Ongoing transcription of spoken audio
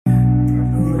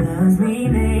loves me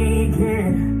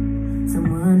naked.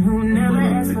 Someone who never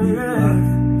asks for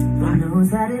love, but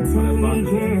knows how to take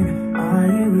it. Are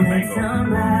you that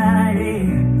somebody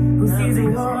who sees a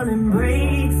wall and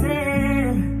breaks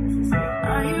it?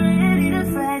 Are you ready to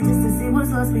fight just to see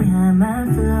what's lost behind my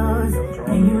flaws?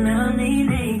 Can you love me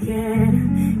naked?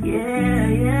 Yeah,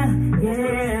 yeah,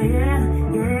 yeah, yeah,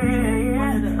 yeah,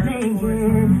 yeah,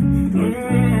 naked.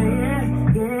 Yeah, yeah,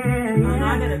 yeah,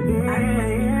 yeah,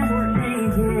 yeah,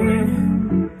 naked.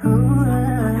 Oh,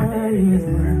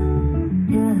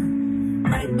 yeah.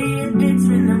 Might be a bitch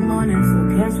in the morning, so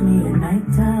catch me at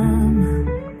nighttime.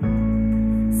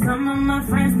 Some of my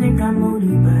friends think I'm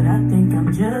moody, but I think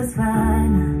I'm just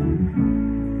fine.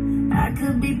 I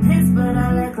could be pissed, but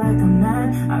I act like I'm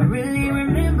not. I really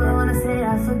remember when I say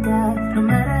I forgot. No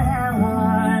matter how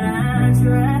hard I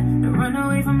try to run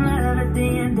away from love at the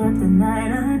end of the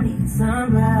night, I need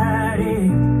somebody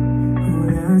who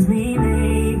loves me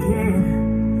naked.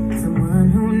 Someone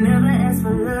who never asks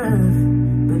for love,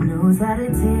 but knows how to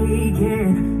take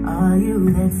it. Are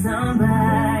you that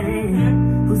somebody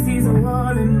who sees a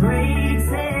wall and breaks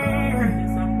it?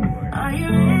 Are you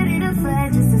ready to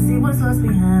fight just to see what's lost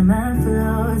behind my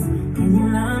flaws? Can you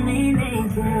love me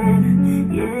naked?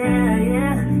 Yeah,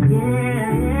 yeah, yeah,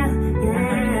 yeah,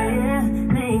 yeah, yeah,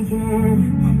 naked.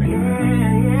 Yeah,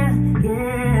 yeah, yeah,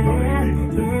 yeah, yeah,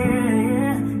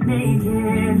 yeah,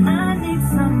 naked. I need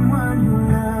someone who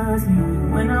loves me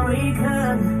when I wake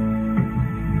up,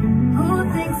 who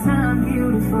thinks I'm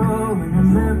beautiful when I'm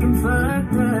looking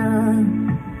fucked up.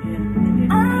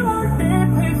 I want that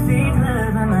perfect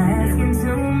love, am I asking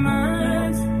too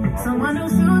much? Someone who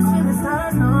shoots for the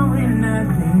stars, knowing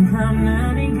nothing, I'm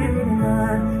not good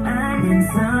enough. I need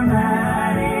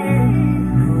somebody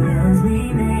who loves me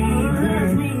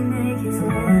naked.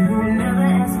 Someone who never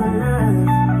asks for love,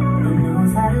 but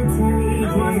knows how to take it.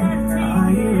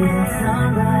 Are you that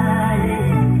somebody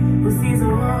who sees a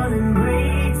wall and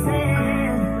breaks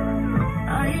it?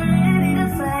 Are you ready to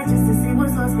fight just to see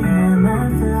what's lost behind my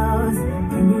flaws?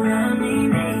 Can you love me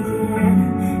naked?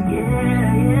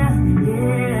 Yeah, yeah,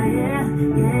 yeah, yeah,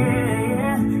 yeah,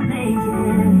 yeah,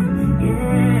 naked.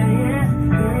 Yeah, yeah,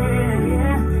 yeah,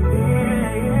 yeah,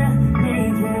 yeah, yeah,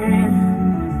 naked.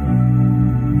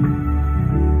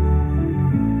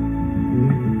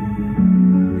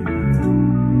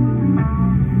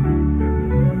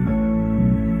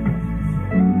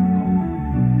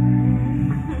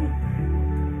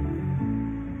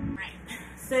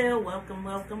 So,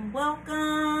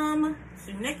 welcome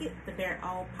to Naked, the Bear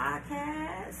All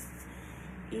Podcast.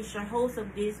 It's your host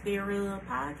of this Bear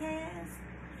Podcast.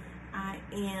 I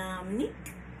am Nick.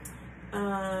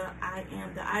 I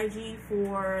am the IG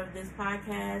for this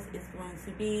podcast. It's going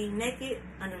to be Naked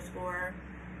 _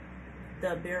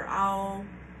 the Bear All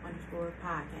 _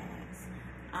 podcast.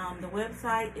 The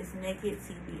website is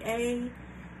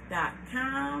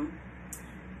nakedcba.com,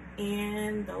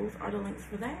 and those are the links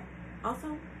for that.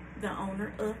 Also, the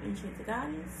owner of Enchanted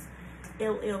Goddess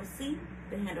LLC,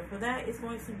 the handle for that is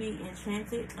going to be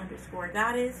Enchanted _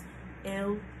 Goddess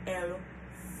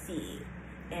LLC,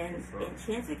 and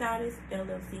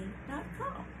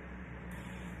enchantedgoddessllc.com.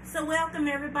 So welcome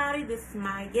everybody. This is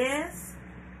my guest,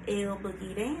 L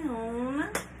Boogie Down.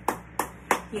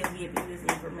 He'll give you this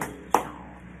information.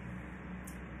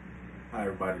 How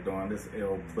everybody doing? This is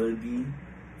L Boogie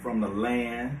from the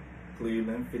land.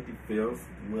 Cleveland, 55th,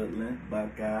 Woodland,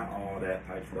 Buckeye, all that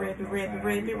type of stuff.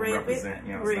 Represent,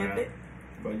 you know what I'm saying?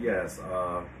 But yes,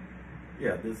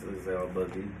 this is L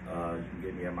Boogie. You can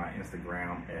get me at my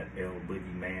Instagram at L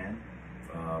Boogie Man.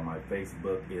 My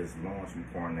Facebook is Lawrence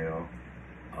McCornell,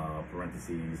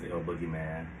 parentheses, L Boogie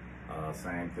Man.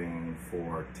 Same thing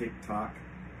for TikTok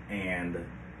and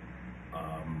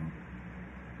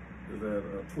is that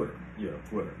Twitter? Yeah,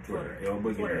 Twitter. L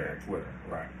Boogie Man, Twitter,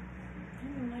 right. I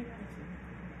didn't know you got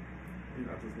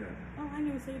I just got it. Oh, I didn't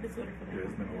even see the Twitter for that. Yeah,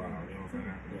 it's been a while, you know what I'm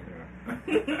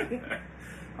saying? Yeah.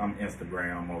 I'm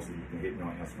Instagram mostly. You can hit me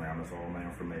on Instagram. That's all my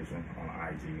information on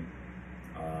IG.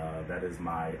 That is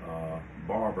my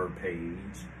barber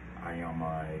page. I am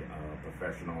a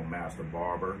professional master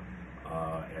barber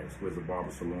at Exquisite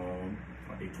Barber Saloon,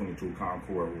 822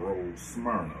 Concord Road,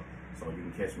 Smyrna. So you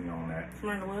can catch me on that.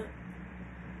 Smyrna what?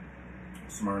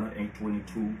 Smyrna,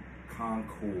 822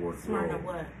 Concord Smyrna Road.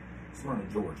 what? Smyrna,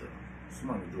 Georgia.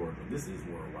 Smyrna, Georgia. This is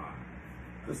worldwide.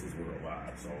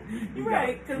 So you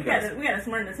right, because we got a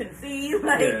Smyrna, Tennessee.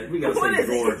 Like, yeah, we got to say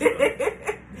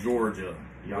Georgia. Georgia.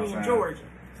 You know what I'm saying? Georgia.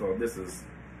 So this is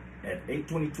at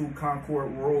 822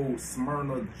 Concord Road,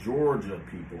 Smyrna, Georgia,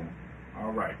 people.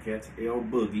 All right, catch L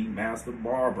Boogie, Master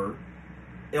Barber,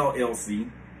 LLC.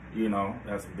 You know,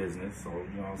 that's business. So,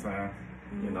 you know what I'm saying?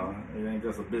 You know, it ain't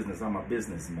just a business. I'm a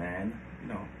businessman. You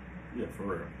know, yeah, for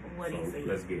real. What he said.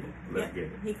 Let's get it. Let's get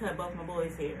it. He cut both my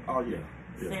boys' hair. Oh yeah.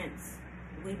 Since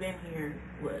we've been here,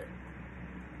 what?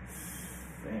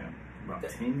 Damn, about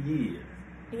 10 years.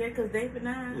 Yeah, because David and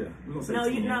I. Yeah, we're gonna say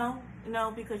no, 10.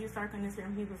 No, because you start cutting his hair,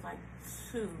 and he was like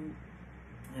 2.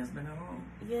 Yeah, it's been that long.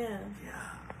 Yeah.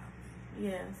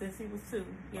 Yeah, since he was 2.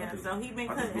 Yeah, so he been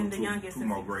cutting the youngest. 2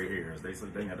 more gray hairs. They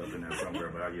said they had up in there somewhere,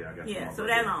 but I got 2 more so gray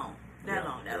that hairs. long.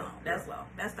 That's long.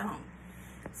 That's the home.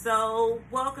 So,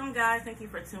 welcome, guys. Thank you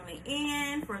for tuning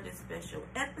in for this special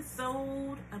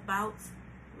episode about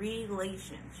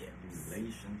relationships.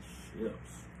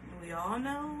 We all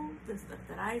know the stuff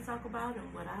that I talk about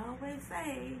and what I always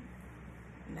say.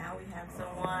 Now we have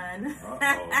someone.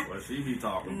 What she be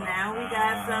talking about? Now we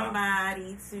got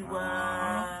somebody to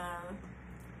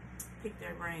pick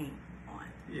their brain on.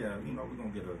 Yeah, you know, we're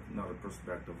going to get another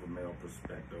perspective, a male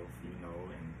perspective, you know,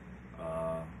 and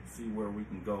see where we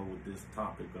can go with this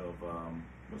topic of,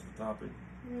 what's the topic?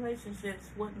 Relationships,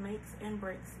 what makes and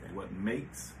breaks them. What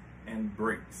makes and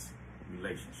breaks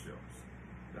relationships.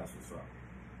 That's what's up.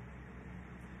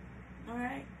 All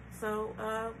right. So,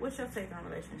 what's your take on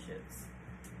relationships?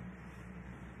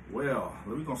 Well,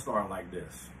 we're going to start like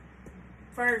this.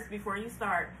 First, before you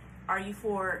start, are you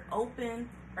for open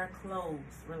or closed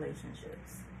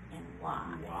relationships? And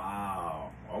why?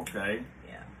 Wow. Okay.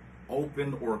 Yeah.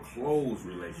 Open or closed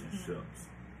relationships.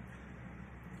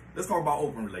 Let's talk about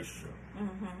open relationship.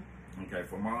 Okay,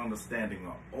 from my understanding,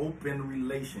 an open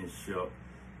relationship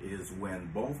is when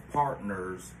both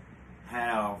partners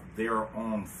have their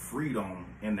own freedom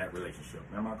in that relationship.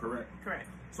 Am I correct? Correct.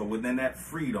 So within that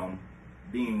freedom,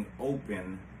 being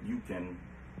open, you can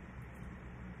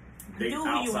date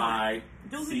outside,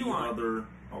 see other.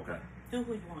 Okay. Do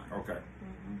who you want. Okay.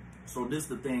 So this is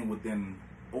the thing within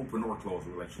open or closed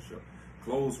relationship.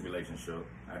 Closed relationship,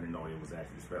 I didn't know it was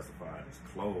actually specified as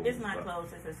closed. It's not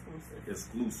closed, it's exclusive.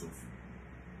 Exclusive.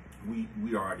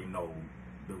 We already know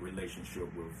the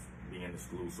relationship with being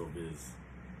exclusive is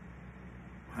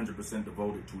 100%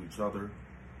 devoted to each other,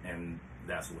 and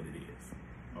that's what it is.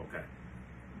 Okay.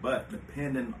 But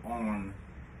depending on,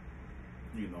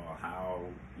 you know, how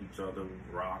each other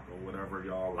rock or whatever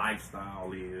y'all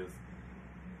lifestyle is,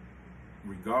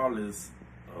 regardless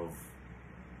of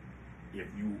if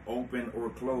you open or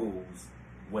close,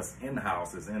 what's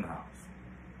in-house is in-house.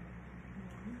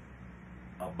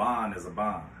 A bond is a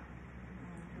bond,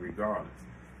 regardless.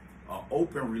 An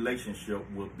open relationship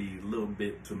would be a little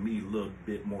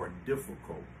bit more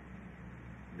difficult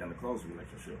than a closed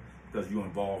relationship because you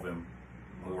involve in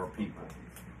more people,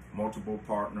 multiple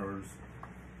partners,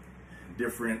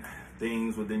 different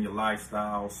things within your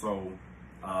lifestyle. So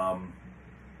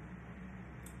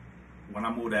when I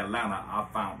moved to Atlanta, I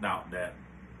found out that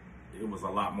it was a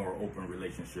lot more open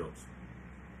relationships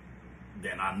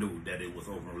than I knew that it was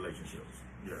open relationships.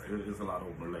 Yeah, it's a lot of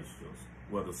open relationships.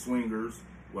 Whether swingers,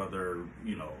 whether,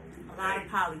 you know, a lot of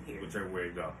poly here. Whichever way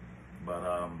it go. But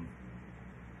I'm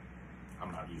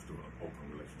not used to an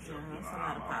open relationship. Yeah, you know, a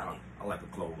lot of poly. I like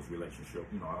a closed relationship.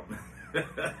 You know,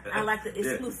 I like the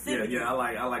exclusivity. Yeah,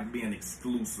 I like being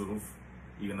exclusive.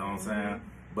 You know what I'm saying?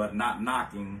 But not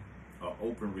knocking an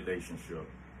open relationship.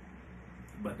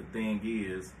 But the thing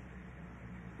is,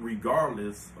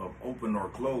 regardless of open or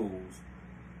closed,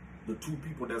 the two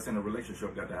people that's in a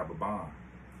relationship got to have a bond.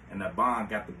 And that bond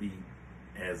got to be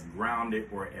as grounded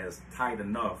or as tight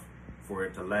enough for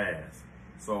it to last.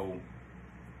 So,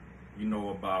 you know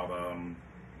about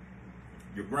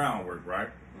your groundwork, right?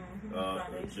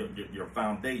 Your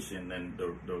foundation and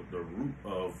the root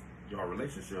of your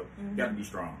relationship got to be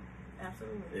strong.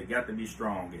 Absolutely. It got to be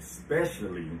strong,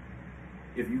 especially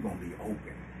if you're going to be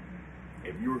open.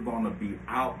 If you're going to be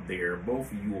out there,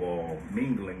 both of you all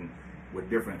mingling with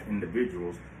different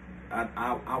individuals,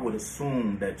 I would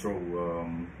assume that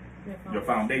your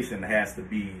foundation has to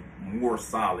be more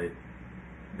solid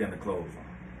than the closed one.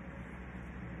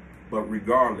 But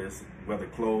regardless, whether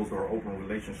closed or open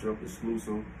relationship,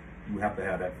 exclusive, you have to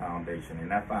have that foundation. And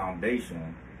that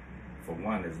foundation, for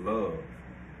one, is love.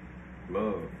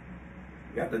 Love.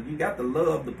 You got to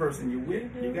love the person you're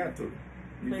with. You got to.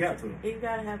 You got to. You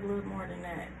got to have a little more than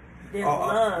that. There's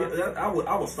love.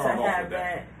 I would start off with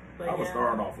that. I would yeah.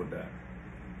 start off with that.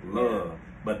 Love. Yeah.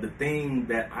 But the thing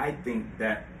that I think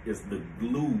that is the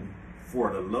glue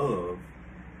for the love,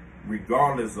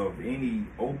 regardless of any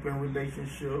open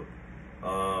relationship,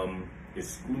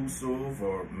 exclusive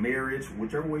or marriage,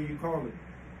 whichever way you call it,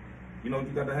 you know what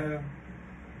you got to have?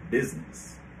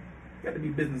 Business. You got to be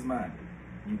business minded.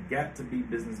 You got to be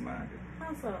business minded.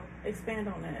 How so? Expand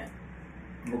on that.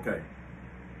 Okay.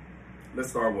 Let's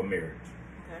start with marriage.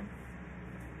 Okay.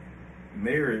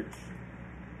 marriage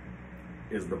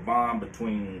is the bond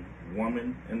between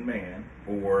woman and man,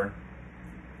 or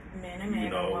Man and man, you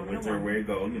know, woman and whichever woman. way it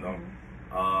go, you know,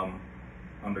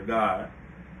 under God.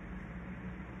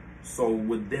 So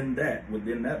within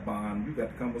that bond, you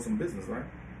got to come with some business, right?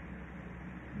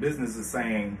 Business is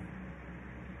saying,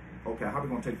 okay, how we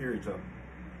gonna take care of each other?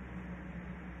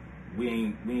 We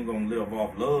ain't gonna live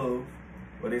off love.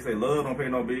 But they say love don't pay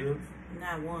no bills.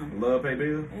 Not one. Love pay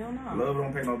bills? Hell no. Love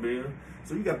don't pay no bills.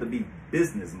 So you got to be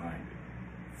business minded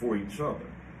for each other.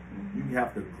 You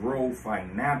have to grow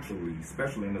financially,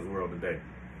 especially in this world today.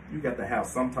 You got to have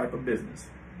some type of business.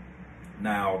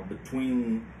 Now,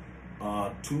 between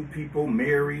two people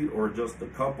married or just a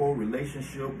couple,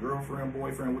 relationship, girlfriend,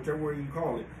 boyfriend, whichever way you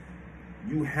call it,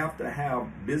 you have to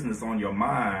have business on your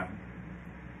mind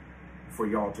for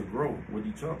y'all to grow with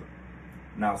each other.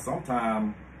 Now,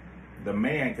 sometimes the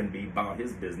man can be about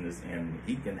his business and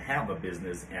he can have a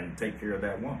business and take care of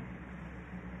that woman.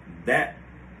 That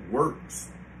works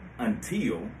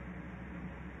until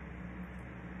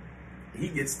he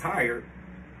gets tired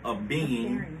of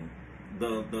being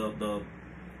the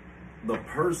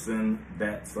person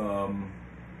that's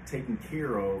taking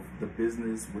care of the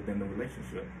business within the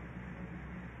relationship.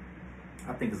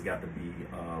 I think it's got to be,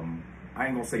 I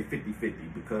ain't gonna say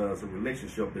 50-50, because a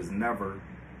relationship is never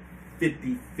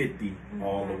 50-50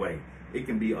 all the way. It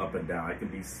can be up and down. It can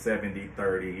be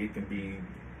 70-30. It can be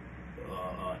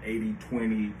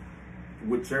 80-20.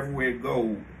 Whichever way it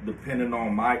go, depending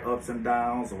on my ups and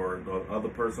downs or the other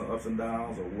person's ups and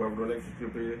downs or whoever the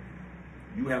relationship is,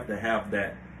 you have to have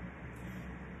that.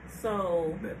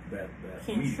 So, that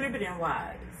contributing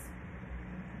wise,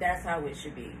 that's how it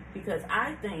should be. Because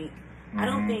I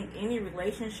don't think any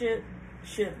relationship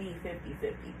should be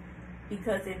 50-50.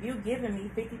 Because if you're giving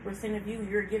me 50% of you,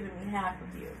 you're giving me half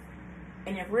of you.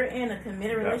 And if we're in a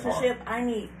committed relationship, I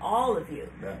need all of you.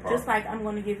 Just like I'm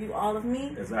going to give you all of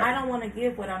me. Exactly. I don't want to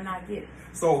give what I'm not getting.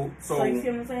 So you see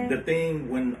what I'm saying? The thing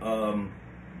when,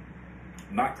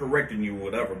 not correcting you or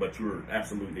whatever, but you're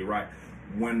absolutely right.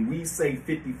 When we say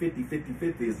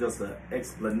 50-50 is just an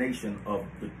explanation of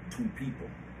the two people.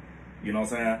 You know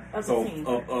what I'm saying?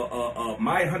 So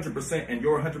my 100% and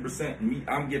your 100%, me,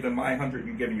 I'm giving my 100,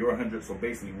 you giving your 100. So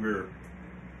basically,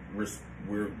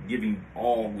 we're giving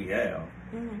all we have.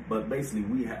 But basically,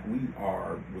 we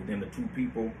are within the two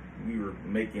people. We are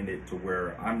making it to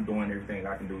where I'm doing everything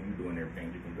I can do, you doing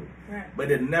everything you can do. Right. But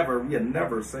we'll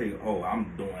never say, oh,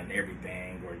 I'm doing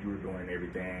everything, or you're doing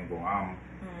everything, or I'm.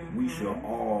 We should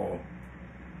all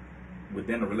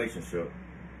within a relationship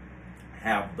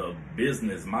have the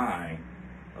business mind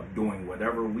of doing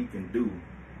whatever we can do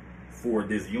for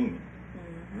this union.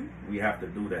 We have to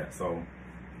do that. So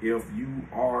if you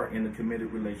are in a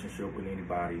committed relationship with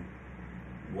anybody,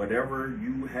 whatever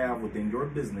you have within your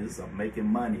business of making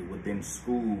money, within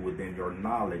school, within your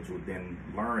knowledge, within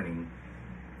learning,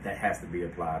 that has to be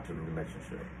applied to the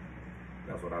relationship.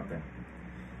 That's what I think.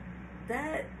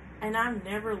 That, and I've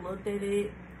never looked at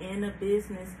it in a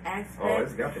business aspect. Oh,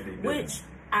 it's got to be business. Which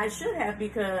I should have,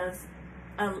 because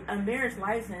a marriage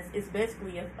license is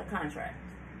basically a contract.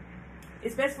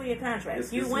 It's basically a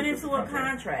contract. You went into a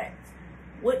contract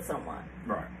with someone.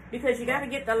 Right. Because you got to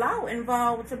get the law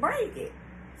involved to break it.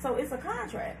 So it's a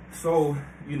contract. So,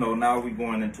 now we're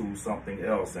going into something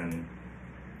else, and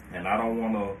I don't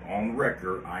want to, on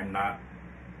record, I'm not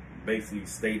basically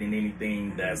stating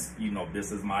anything that's,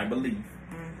 this is my belief.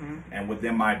 And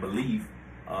within my belief,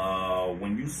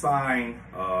 when you sign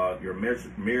your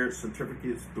marriage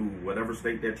certificates through whatever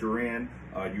state that you're in,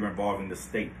 you're involving the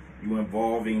state. You're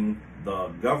involving the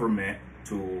government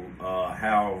to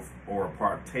have or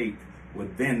partake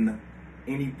within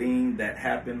anything that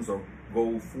happens or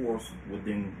go forth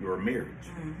within your marriage.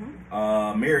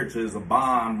 Marriage is a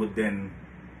bond within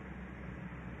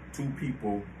two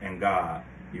people and God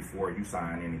before you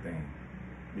sign anything.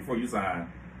 Before you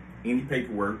sign any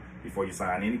paperwork, before you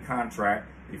sign any contract,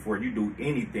 before you do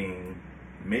anything,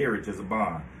 marriage is a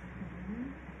bond.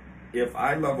 If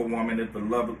I love a woman, if the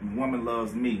woman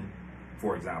loves me,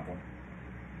 for example,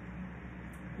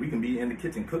 we can be in the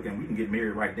kitchen cooking. We can get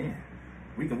married right then.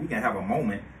 We can have a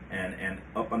moment and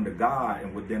up under God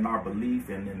and within our belief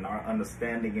and in our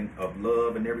understanding of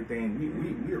love and everything,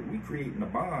 we creating a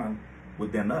bond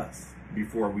within us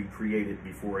before we create it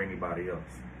before anybody else.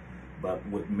 But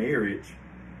with marriage,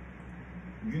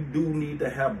 you do need to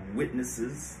have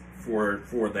witnesses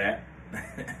for that.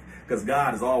 Because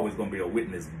God is always going to be a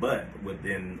witness, but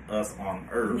within us on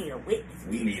earth, We need a witness.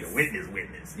 we need a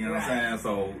witness. You know what I'm saying?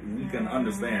 So we can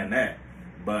understand that.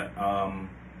 But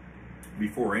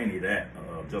before any of that,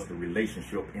 just the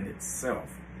relationship in itself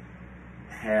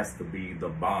has to be the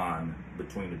bond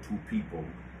between the two people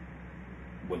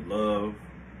with love,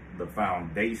 the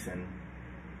foundation,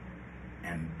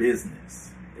 and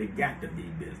business. It got to be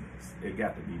business. It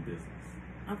got to be business.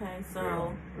 Okay,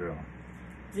 so Yeah.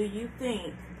 do you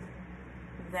think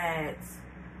that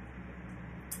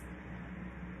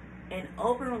an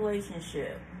open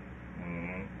relationship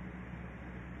Mm-hmm.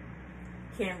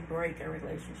 can break a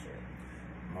relationship?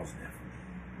 Most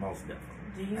definitely. Most definitely.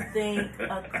 Do you think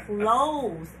a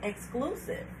closed,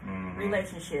 exclusive Mhm.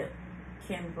 relationship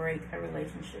can break a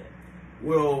relationship?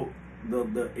 Well,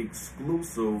 the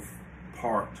exclusive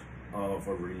part of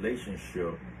a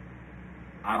relationship,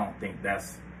 I don't think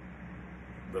that's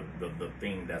the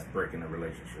thing that's breaking a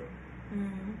relationship.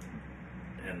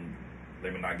 Mm-hmm. And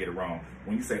let me not get it wrong.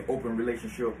 When you say open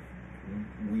relationship,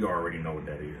 we already know what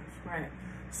that is. Right.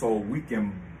 So we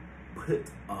can put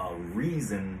a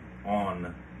reason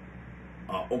on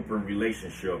an open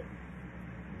relationship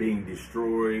being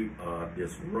destroyed,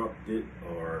 disrupted,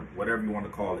 or whatever you want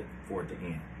to call it for it to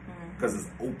end. Because it's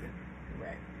open.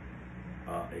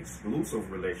 Right. Exclusive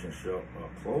relationship,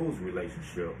 a closed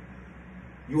relationship,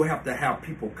 you will have to have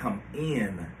people come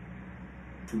in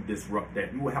to disrupt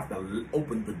that. You will have to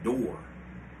open the door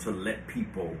to let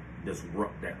people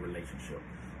disrupt that relationship.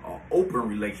 An open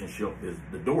relationship is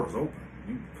the door is open.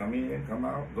 You come in, come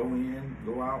out, go in,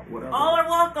 go out, whatever. All are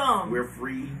welcome. We're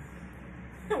free.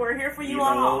 We're here for you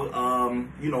all.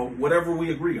 Whatever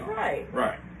we agree on. Right.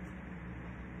 Right.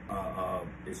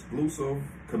 Exclusive,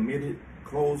 committed,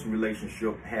 closed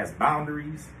relationship has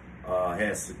boundaries,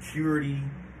 has security,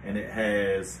 and it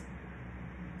has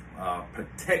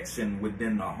protection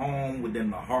within the home, within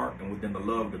the heart, and within the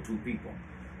love of the two people.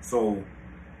 So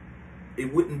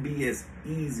it wouldn't be as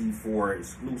easy for an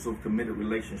exclusive, committed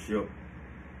relationship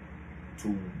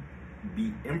to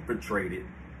be infiltrated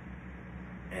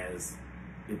as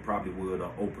it probably would an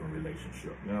open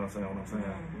relationship. You know what I'm saying?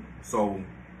 Mm-hmm. So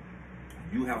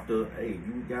you have to,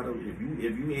 you gotta,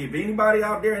 if anybody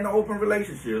out there in an open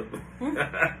relationship,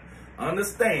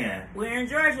 understand. We're in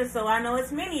Georgia, so I know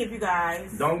it's many of you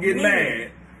guys. Don't get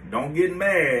mad. Don't get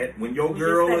mad when your We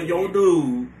girl just or your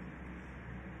saying.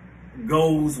 dude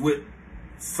goes with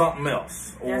something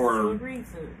else That's what you or agreed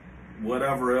to.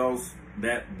 whatever else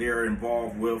that they're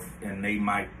involved with, and they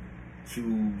might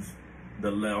choose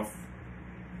the left,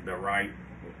 the right,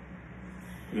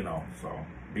 so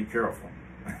be careful.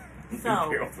 So-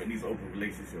 be careful in these open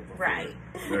relationships. Right.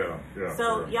 Yeah.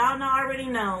 So y'all already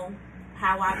know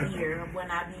how I veer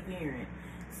when I be veering.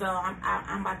 So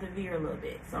I'm about to veer a little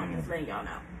bit. So I'm just letting y'all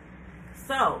know.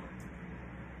 So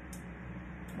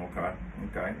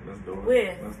Okay, let's do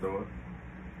it. Let's do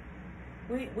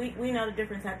it. we know the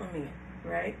different type of men,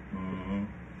 right? Mm-hmm.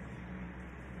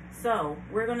 So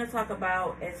we're gonna talk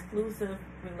about exclusive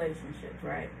relationships,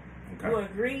 right? Okay. You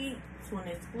agreed to an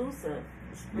exclusive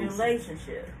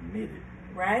relationship, Committed.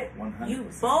 right? 100%. You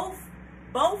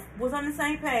both was on the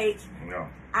same page. Yeah.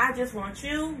 I just want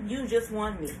you just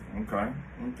want me. Okay.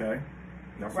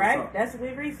 That's Right? what's up. That's what we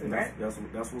agreed to, right? That's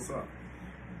what's up.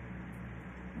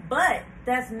 But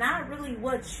that's not really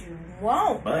what you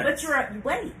want. But- you're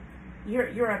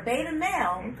a beta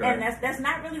male, Okay. and that's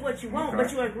not really what you want. Okay.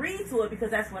 But you agreed to it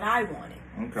because that's what I wanted.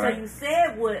 Okay. So you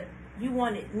said what you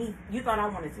wanted me. You thought I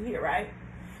wanted to hear, right?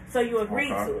 So you agreed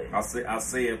to it. I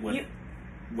said what You-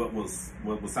 what was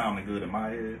sounding good in my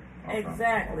head. Okay.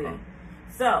 Exactly. Okay.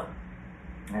 So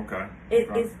Okay.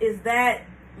 is that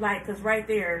like, because right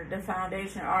there the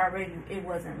foundation already, it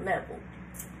wasn't leveled.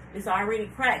 It's already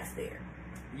cracks there.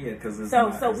 Yeah, because it's So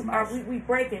not, it's not, are we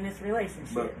breaking this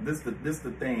relationship? But this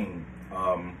the thing,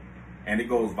 and it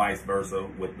goes vice versa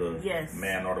with the Yes.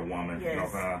 man or the woman. Yes. You know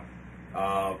what I'm saying?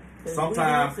 'Cause we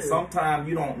do too. Sometimes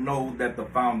you don't know that the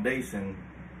foundation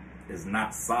is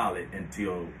not solid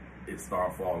until it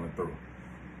starts falling through.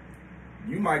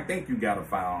 You might think you got a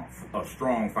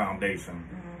strong foundation,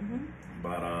 Mm-hmm.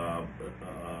 but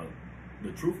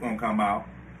the truth gonna come out,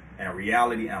 and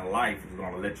reality and life is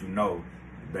gonna let you know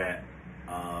that.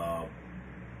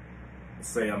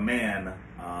 Say a man,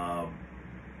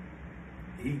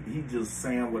 he just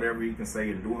saying whatever he can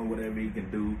say and doing whatever he can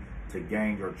do to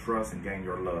gain your trust and gain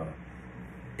your love.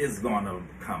 It's gonna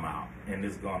come out, and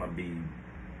it's gonna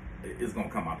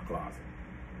come out the closet.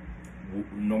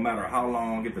 No matter how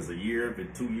long, if it's a year, if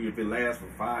it's 2 years, if it lasts for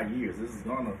 5 years, this is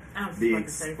gonna I was be about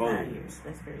to say 5 years. exposed.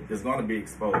 That's crazy. It's gonna be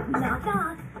exposed. Knock,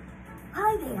 knock.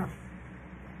 Hi there.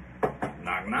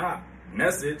 Knock, knock.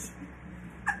 Message.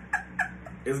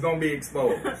 It's gonna be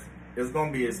exposed. It's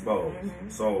gonna be exposed. Mm-hmm.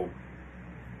 So,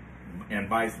 and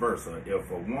vice versa. If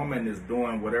a woman is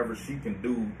doing whatever she can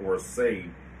do or say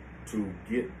to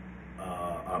get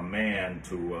a man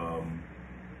to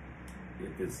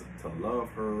if it's to love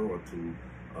her or to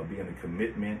be in a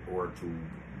commitment or to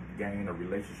gain a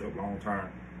relationship long term,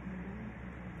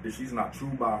 if she's not true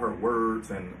by her words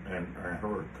and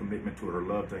her commitment to her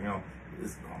love to him,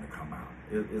 it's going to come out.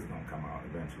 It's going to come out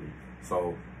eventually.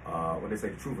 So what they say,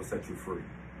 the truth will set you free.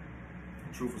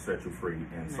 The truth will set you free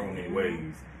in so many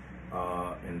ways.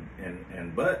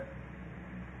 But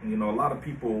you know, a lot of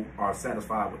people are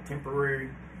satisfied with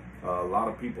temporary. A lot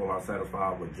of people are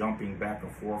satisfied with jumping back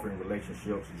and forth in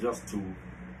relationships just to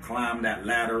climb that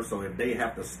ladder. So if they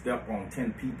have to step on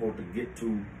 10 people to get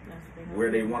to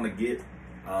where they want to get,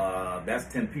 that's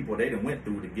 10 people they done went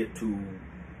through to get to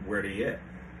where they at.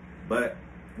 But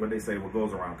what they say, what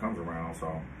goes around comes around.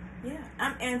 So yeah,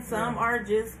 and some are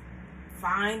just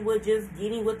fine with just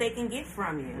getting what they can get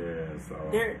from you. Yeah, so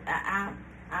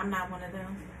I'm not one of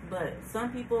them. But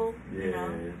some people, you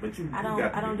know, but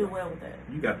I don't do well with that.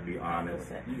 You got to be honest.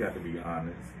 You got to be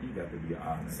honest. You got to be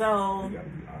honest. So you got to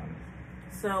be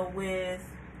honest. So with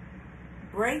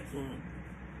breaking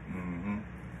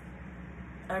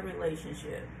a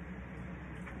relationship,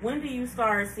 when do you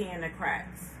start seeing the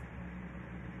cracks?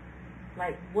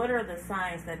 Like, what are the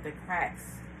signs that the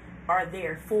cracks are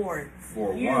there for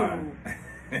you? One.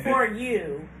 For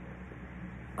you.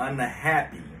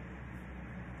 Unhappy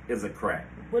is a crack.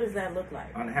 What does that look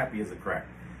like? Unhappy is a crack.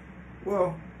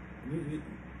 Well,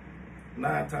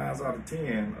 9 times out of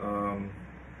 10,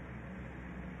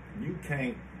 you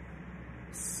can't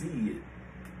see it.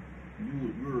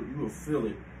 You'll feel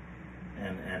it,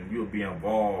 and you'll be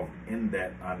involved in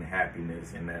that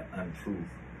unhappiness and that untruth.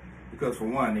 Because for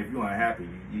one, if you're unhappy,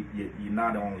 you're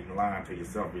not only lying to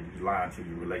yourself, but you're lying to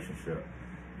your relationship.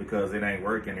 Because it ain't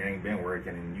working, it ain't been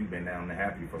working, and you've been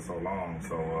unhappy for so long.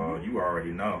 So you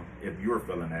already know if you're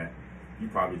feeling that. You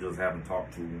probably just haven't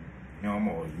talked to him,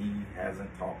 or he hasn't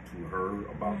talked to her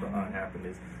about the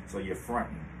unhappiness. So you're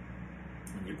fronting.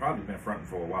 And you've probably been fronting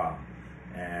for a while.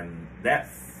 And that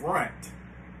front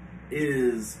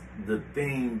is the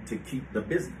thing to keep the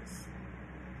business.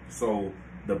 So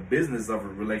the business of a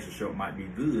relationship might be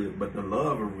good, but the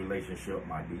love of a relationship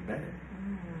might be bad.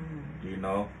 You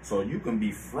know, so you can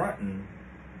be fronting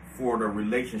for the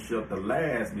relationship to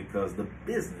last because the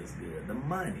business good, the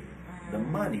money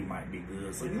might be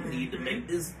good. So you need to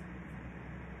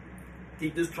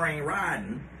keep this train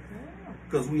riding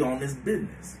because we on this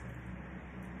business.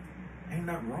 Ain't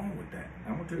nothing wrong with that.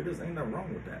 I'm gonna tell you this, ain't nothing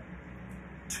wrong with that.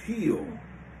 Till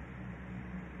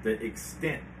the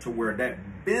extent to where that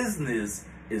business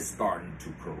is starting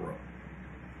to corrupt.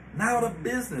 Now the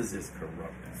business is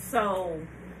corrupting. So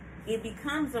it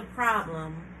becomes a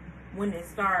problem when it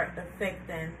starts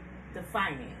affecting the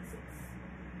finances.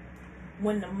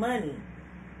 When the money.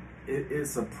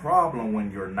 It's a problem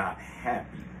when you're not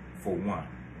happy, for one.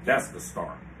 That's the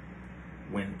start.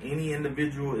 When any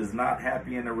individual is not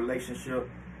happy in a relationship,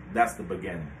 that's the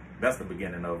beginning. That's the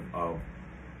beginning of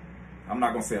I'm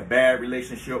not going to say a bad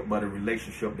relationship, but a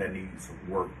relationship that needs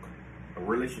work. A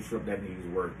relationship that needs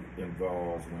work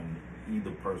involves when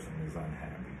either person is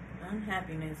unhappy.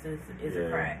 Unhappiness is a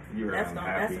crack. You're unhappy.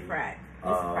 That's a crack.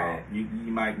 It's a crack. You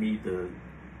might need to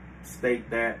state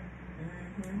that.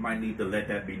 You might need to let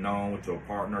that be known with your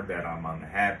partner that I'm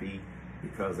unhappy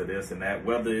because of this and that.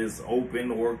 Whether it's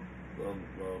open or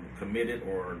committed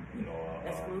or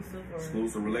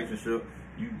exclusive relationship,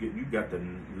 you got to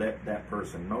let that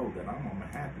person know that I'm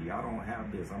unhappy. I don't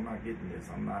have this. I'm not getting this.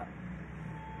 I'm not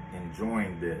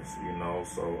enjoying this. You know,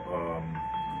 so.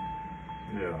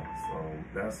 So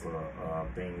that's a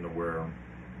thing to where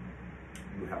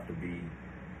you have to be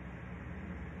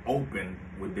open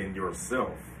within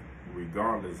yourself,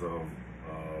 regardless of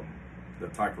the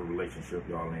type of relationship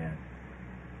y'all in.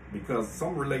 Because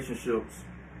some relationships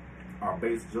are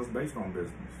based on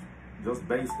business, just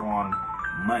based on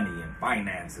money and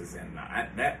finances, and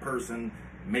that person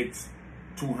makes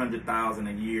 $200,000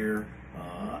 a year.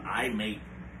 I make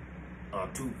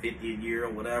 $250 a year or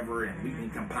whatever, and we can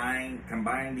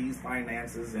combine these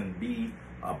finances and be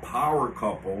a power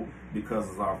couple because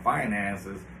of our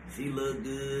finances. She look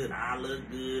good, I look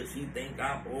good, she think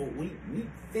I'm old. We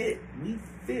fit.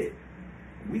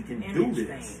 We can do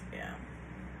this. Yeah.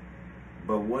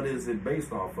 But what is it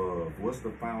based off of? What's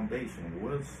the foundation?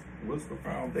 What's the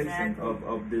foundation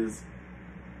of this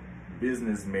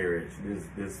business marriage,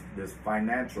 this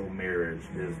financial marriage,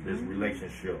 this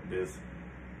relationship, this,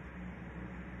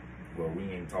 well, we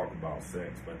ain't talking about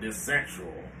sex, but this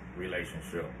sexual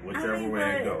relationship, whichever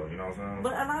way it goes, you know what I'm saying?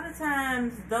 But a lot of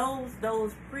times,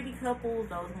 those pretty couples,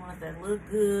 those ones that look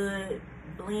good,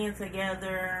 blend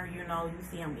together, you know, you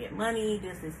see them get money,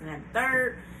 this and that,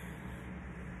 third.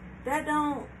 That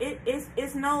don't.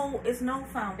 It's no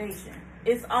foundation.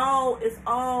 It's all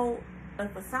a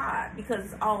facade because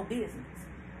it's all business.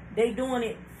 They doing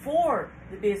it for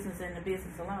the business and the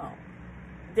business alone.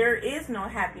 There is no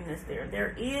happiness there.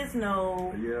 There is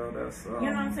no, that's you know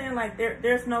what I'm saying? Like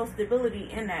there's no stability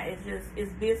in that.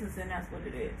 It's business, and that's what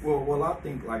it is. Well, I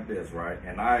think like this, right?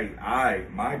 And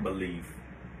my belief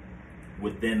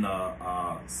within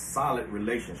a solid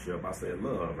relationship, I said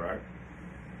love, right?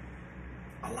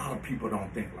 A lot of people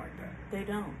don't think like that. They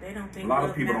don't think. A lot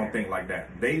of people don't think like that.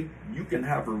 You can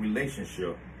have a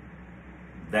relationship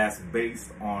that's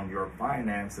based on your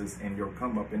finances and your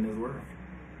come up in this world.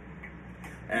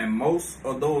 And most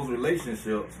of those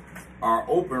relationships are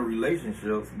open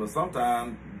relationships, but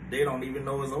sometimes they don't even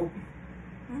know it's open.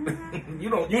 Mm-hmm. you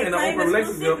they in an open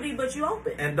relationship, but you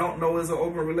open and don't know it's an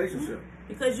open relationship. Mm-hmm.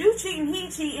 Because you cheating, he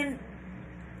cheating,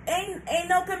 ain't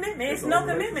no commitment. It's no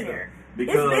commitment here.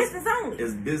 Because it's business only.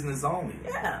 It's business only.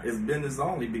 Yeah. It's business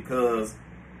only because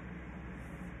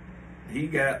he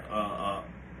got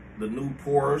the new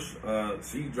Porsche.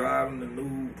 She driving the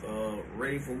new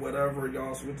Wraith or whatever.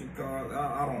 Y'all switching cars.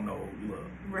 I don't know. Look,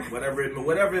 right.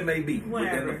 whatever it may be.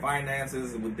 Within the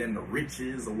finances, within the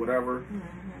riches or whatever.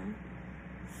 Mm-hmm.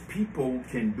 People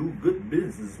can do good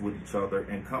business with each other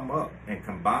and come up and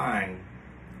combine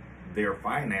their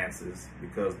finances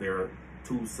because they're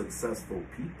two successful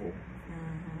people.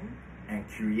 Mm-hmm. And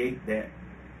create that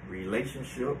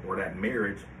relationship or that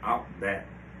marriage out that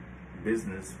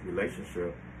business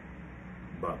relationship.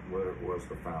 But where's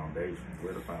the foundation?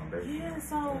 Where the foundation? Yeah,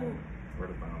 so where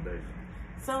the foundation?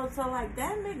 So like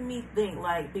that made me think,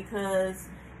 like, because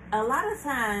a lot of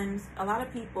times a lot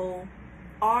of people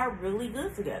are really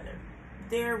good together.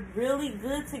 They're really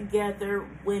good together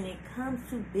when it comes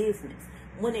to business.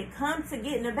 When it comes to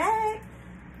getting a bag,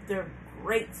 they're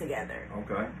great together.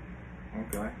 Okay.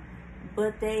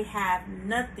 But they have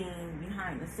nothing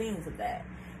behind the scenes of that.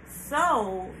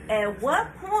 So, at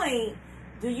what point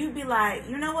do you be like,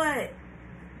 you know what?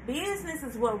 Business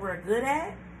is what we're good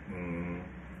at. Mm-hmm.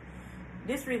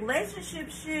 This relationship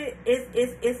shit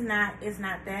it's not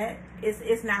that.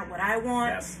 It's not what I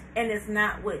want, and it's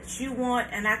not what you want,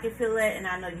 and I can feel that, and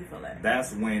I know you feel that.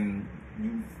 That's when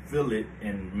you feel it,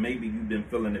 and maybe you've been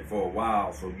feeling it for a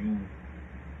while, so you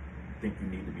think you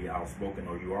need to be outspoken,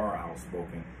 or you are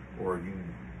outspoken, or you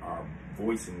are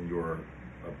voicing your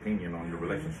opinion on your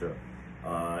relationship.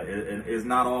 It's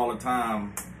not all the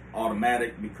time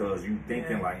automatic because you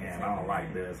thinking like, man, I don't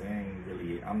like this.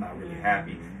 I'm not really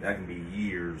happy. That can be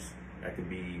years. That can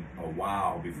be a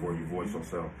while before you voice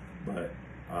yourself. But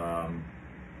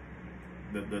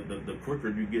the quicker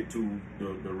you get to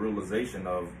the realization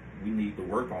of we need to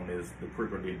work on this, the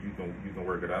quicker that you can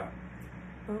work it out.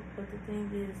 But the thing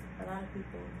is, a lot of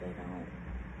people, they don't,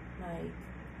 like,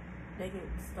 they get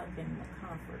stuck in the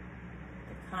comfort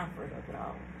of it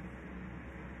all.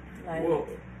 Like,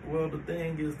 well, the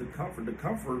thing is, the comfort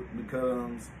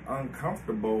becomes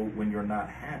uncomfortable when you're not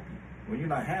happy. When you're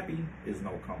not happy, there's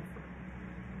no comfort.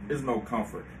 There's no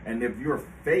comfort. And if you're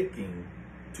faking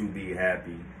to be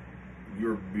happy,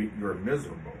 you're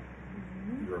miserable.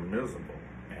 Mm-hmm. You're miserable.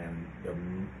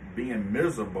 And being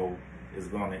miserable is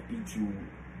going to eat you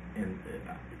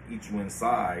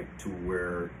inside to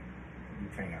where you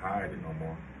can't hide it no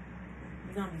more.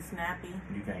 You're going to be snappy.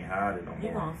 You can't hide it no more.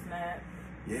 You're going to snap.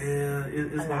 Yeah,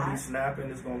 it's going to be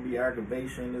snapping. It's going to be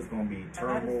aggravation. It's going to be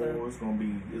turmoil. It's going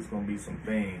to be some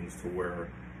things to where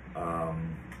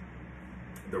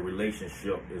the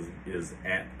relationship is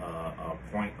at a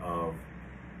point of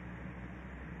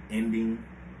ending,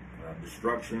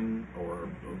 destruction, or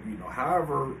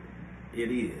however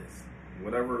it is,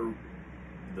 whatever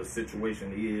the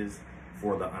situation is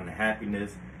for the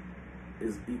unhappiness,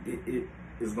 it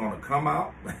is going to come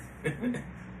out.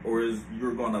 Or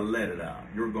you're going to let it out.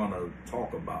 You're going to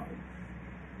talk about it.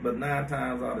 But 9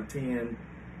 times out of 10,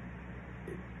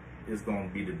 it's going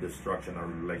to be the destruction of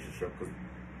the relationship because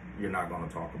you're not going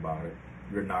to talk about it.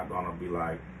 You're not going to be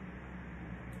like,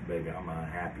 baby, I'm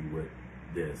unhappy with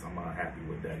this. I'm unhappy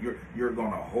with that. You're going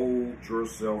to hold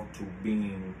yourself to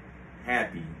being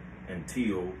happy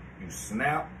until you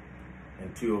snap,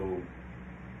 until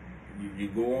you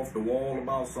go off the wall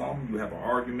about something, you have an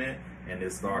argument, and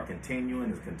it start continuing.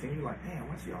 It's continuing like, man,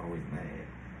 why she always mad?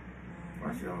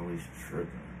 Why she always tripping?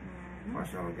 Why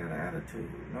she always got an attitude?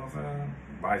 You know what I'm saying?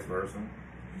 Vice versa.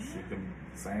 She can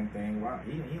same thing. Why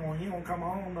he don't come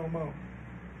home no more?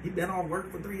 He been off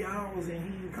work for 3 hours and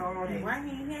he ain't called in. Why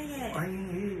he ain't here yet? Why he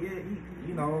ain't here yet?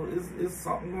 It's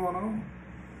something going on.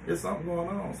 It's something going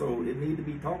on. So it need to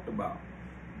be talked about.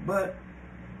 But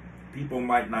people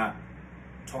might not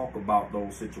talk about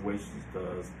those situations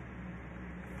because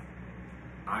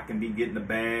I can be getting the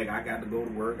bag. I got to go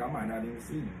to work. I might not even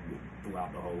see you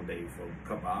throughout the whole day for a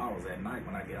couple of hours at night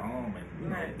when I get home. And you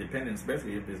know, depending,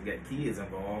 especially if it's got kids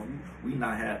involved, we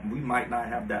might not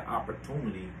have that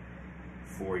opportunity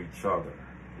for each other.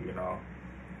 You know,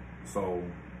 so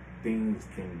things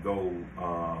can go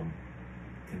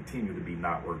continue to be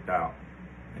not worked out,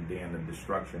 and then the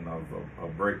destruction of a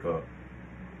breakup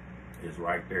is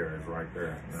right there. It's right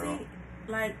there. You know? See,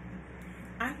 like,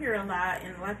 I hear a lot,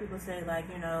 and a lot of people say, like,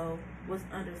 you know, what's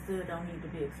understood don't need to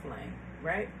be explained,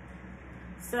 right?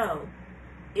 So,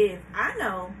 if I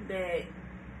know that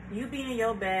you be in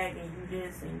your bag and you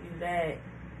this and you that,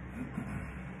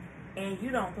 and you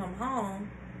don't come home,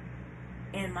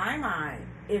 in my mind,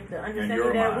 if the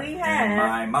understanding that we have... In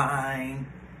my mind,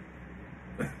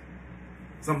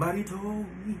 somebody told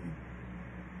me.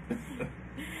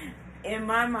 In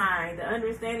my mind, the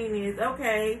understanding is,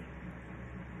 okay,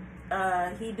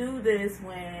 he do this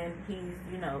when he's,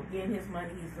 you know, getting his money,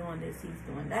 he's doing this, he's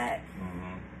doing that.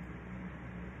 Mm-hmm.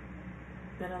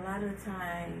 But a lot of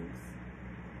times,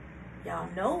 y'all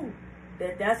know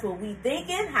that that's what we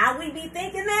thinking, how we be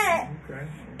thinking that. Okay.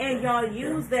 And y'all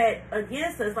use that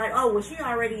against us, like, oh, well, she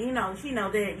already, you know, she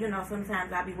know that, you know,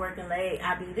 sometimes I be working late,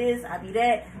 I be this, I be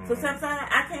that. Mm-hmm. So sometimes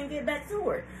I can't get back to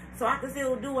her. So I can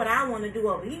still do what I want to do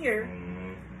over here,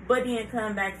 Mm-hmm. but then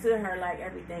come back to her like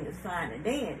everything is fine and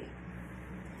dandy.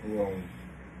 Well,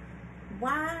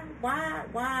 Why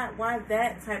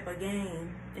that type of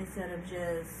game instead of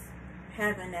just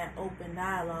having that open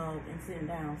dialogue and sitting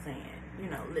down saying, you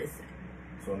know, listen.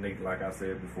 so Nick, like I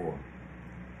said before,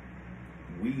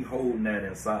 we holding that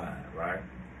inside, right?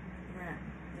 Right.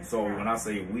 That's So right. when I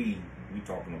say we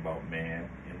talking about man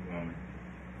and woman.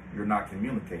 You're not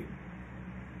communicating.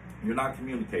 You're not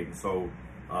communicating. So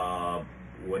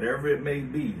whatever it may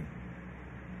be,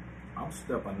 I'm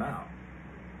stepping out.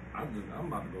 I'm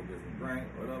about to go get some drink,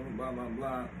 whatever, blah blah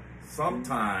blah.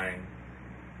 Sometimes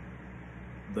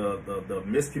the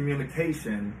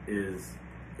miscommunication is,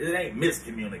 it ain't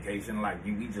miscommunication like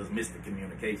we just missed the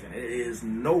communication. It is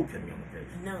no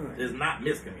communication. None. It's not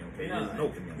miscommunication. None. It's no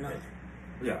communication. None.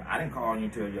 Yeah, I didn't call you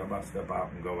and tell you I'm about to step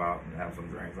out and go out and have some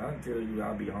drinks. I didn't tell you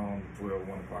I'll be home 12,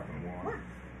 1 o'clock in the morning. What?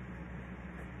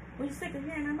 Were you sick of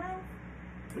hearing her mouth?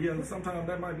 Yeah, sometimes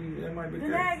that might be the case.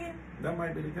 Nagging? That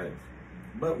might be the case.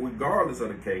 But regardless of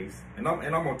the case, and I'm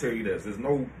gonna tell you this: there's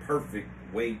no perfect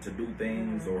way to do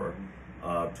things or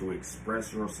to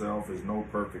express yourself. There's no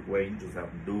perfect way. You just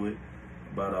have to do it.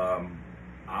 But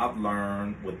I've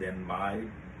learned within my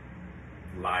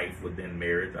life, within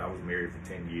marriage. I was married for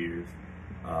 10 years.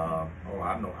 I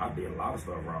know I did a lot of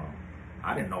stuff wrong.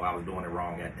 I didn't know I was doing it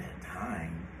wrong at that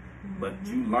time. But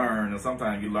you learn, and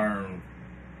sometimes you learn.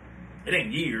 It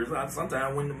ain't years.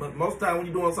 Sometimes most time when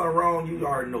you're doing something wrong, you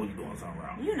already know you're doing something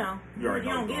wrong. You know. You already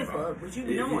know don't you're give a doing fuck, but you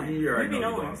be knowing. You already be know you're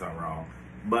knowing. doing something wrong.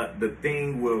 But the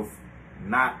thing with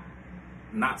not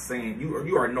saying, you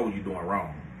already know you're doing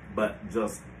wrong, but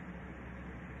just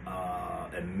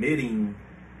admitting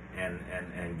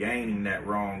and gaining that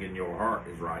wrong in your heart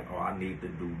is right. Oh, I need to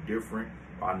do different.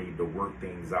 Or I need to work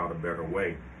things out a better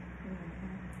way.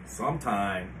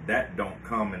 Sometimes that don't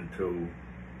come until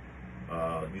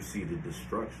you see the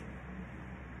destruction.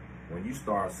 When you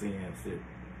start seeing shit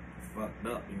fucked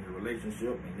up in your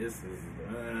relationship, and this is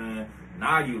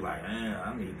now you like,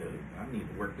 I need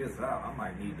to work this out. I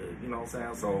might need to, you know what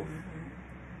I'm saying? So,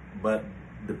 but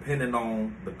depending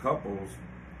on the couples,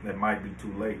 it might be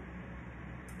too late.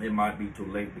 It might be too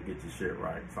late to get your shit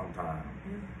right sometime,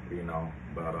 you know.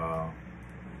 But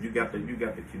you got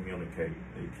to communicate.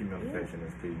 Communication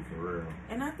is key for real.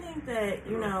 And I think that,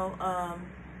 you know,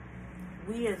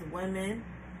 we as women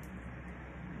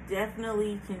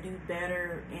definitely can do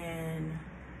better in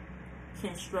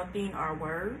constructing our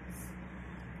words,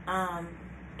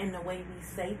 in the way we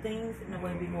say things, in the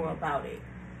way we go about it.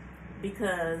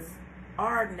 Because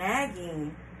our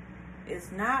nagging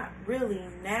is not really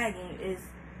nagging, it's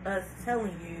us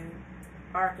telling you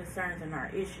our concerns and our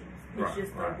issues. It's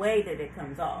just the way that it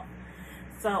comes off.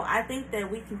 So I think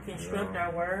that we can construct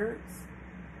our words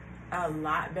a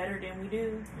lot better than we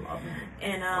do. A lot better.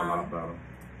 And a lot better.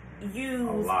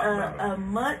 use a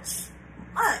much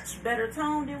better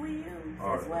tone than we use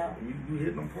as well. You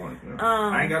hit them points. Yeah.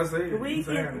 I ain't gotta say it.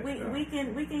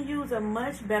 We can use a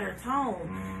much better tone.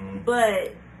 Mm-hmm.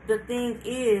 But the thing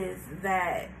is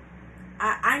that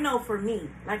I know for me,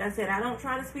 like I said, I don't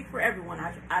try to speak for everyone.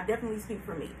 I definitely speak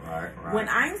for me. Right. When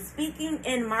I'm speaking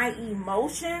in my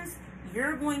emotions,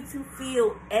 you're going to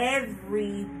feel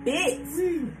every bit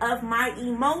of my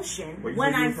emotion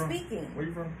when I'm speaking. Where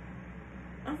you from?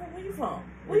 I'm from, where you from?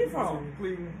 Where you from?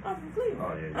 Cleveland. I'm from Cleveland.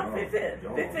 Oh yeah, I'm Fifth.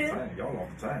 Y'all off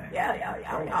the chain. Yeah.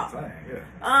 Y'all off the chain.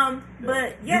 Yeah.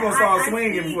 But yeah, you gonna start I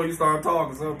swinging see, before you start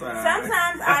talking sometimes.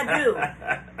 Sometimes I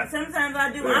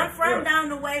do. Yeah, I'm from down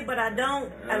the way, but I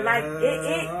don't like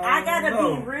it. I gotta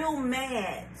be real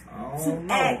mad to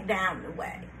act down the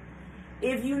way.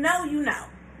 If you know, you know.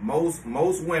 Most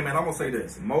women, I'm gonna say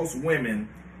this. Most women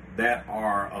that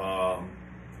are,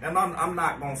 and I'm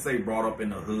not gonna say brought up in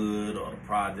the hood or the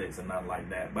projects and nothing like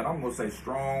that, but I'm gonna say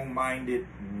strong-minded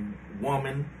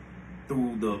woman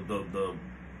through the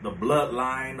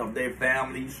bloodline of their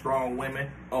family, strong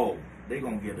women. Oh, they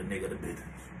gonna give the nigga the business.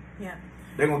 Yeah.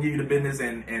 They're gonna give you the business,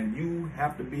 and you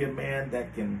have to be a man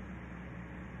that can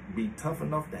be tough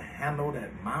enough to handle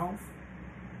that mouth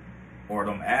or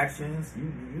them actions.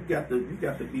 You got to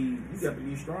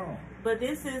be strong. But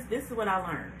this is what I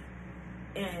learned,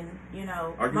 and you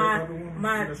know, Are you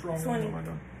my a strong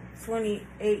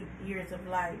 28 years of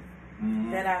life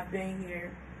that I've been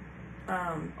here.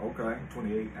 Okay,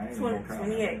 28. I ain't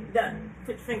 28. Done.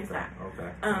 Put your fingers out.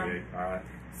 Okay. 28. All right.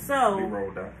 So we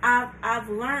rolled that. I've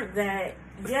learned that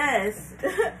yes,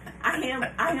 I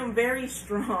am very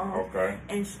strong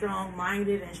and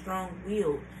strong-minded and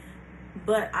strong-willed,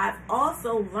 but I've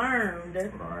also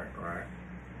learned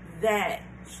that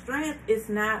strength is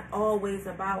not always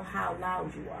about how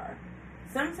loud you are.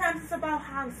 Sometimes it's about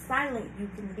how silent you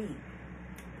can be.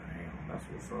 Damn, that's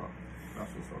what's up.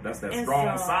 That's that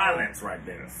strong silence right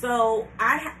there. So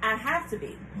I have to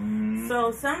be.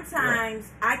 So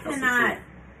sometimes I cannot.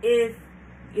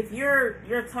 If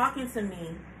you're talking to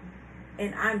me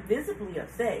and I'm visibly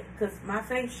upset, because my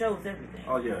face shows everything.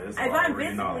 Oh yeah, it's if I'm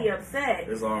visibly upset,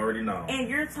 it's already known. And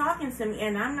you're talking to me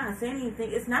and I'm not saying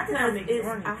anything, it's not that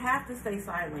I have to stay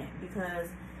silent, because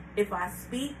if I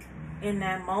speak in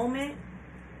that moment,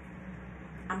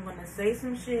 I'm gonna say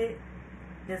some shit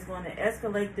that's going to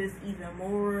escalate this even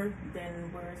more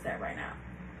than where it's at right now.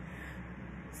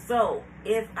 So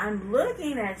if I'm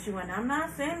looking at you and I'm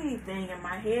not saying anything, and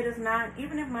my head is not,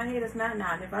 even if my head is not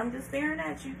nodding, if I'm just staring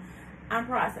at you, I'm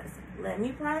processing. Let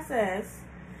me process.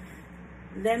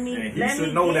 Let me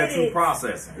know that you're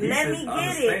processing. Let me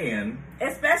get it.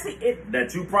 Especially if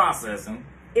that you processing.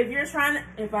 If you're trying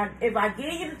to, if I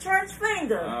give you the church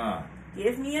finger,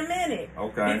 give me a minute.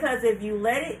 Okay. Because if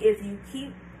you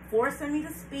keep forcing me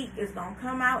to speak, it's gonna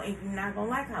come out, and you're not gonna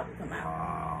like how it come out.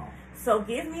 Wow. So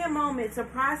give me a moment to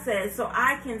process, so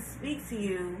I can speak to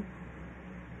you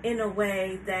in a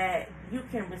way that you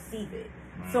can receive it.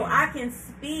 So I can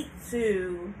speak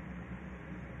to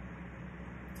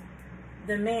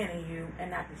the man in you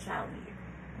and not the child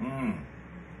in you.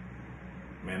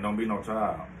 Man, don't be no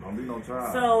child. Don't be no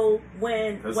child. So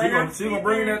when she gonna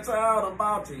bring that child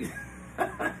about you.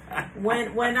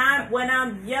 when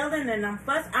I'm yelling and I'm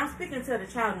fussing, I'm speaking to the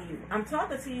child in you. I'm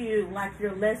talking to you like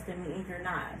you're less than me and you're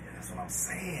not. Yeah, that's what I'm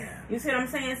saying. You see what I'm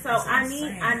saying? So I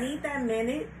need that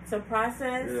minute to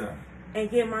process and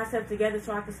get myself together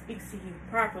so I can speak to you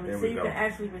properly, so you can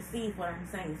actually receive what I'm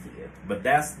saying to you. But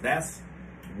that's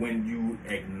when you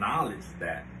acknowledge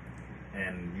that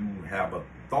and you have a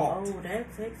thought. Oh,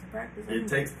 that takes practice. It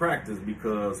takes practice,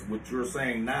 because what you're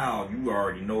saying now, you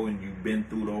already know and you've been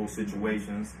through those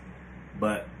situations.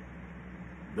 But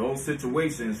those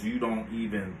situations, you don't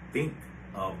even think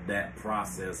of that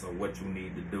process of what you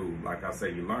need to do. Like I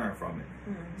say, you learn from it.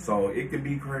 So it can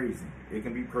be crazy. It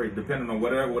can be crazy, depending on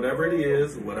whatever it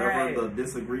is, whatever the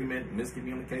disagreement,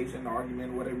 miscommunication,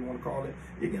 argument, whatever you want to call it.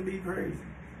 It can be crazy,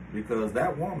 because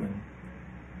that woman,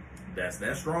 that's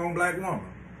that strong black woman.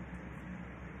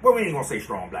 Well, we ain't gonna say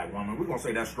strong black woman. We're gonna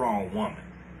say that strong woman.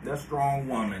 That strong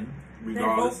woman,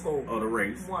 regardless of the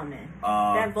race.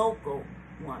 That vocal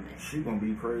woman. She gonna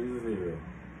be crazy as hell.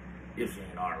 If she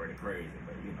ain't already crazy,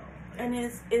 but you know. And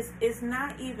it's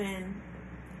not even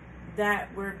that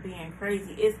we're being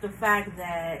crazy. It's the fact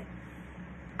that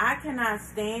I cannot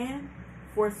stand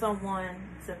for someone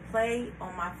to play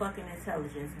on my fucking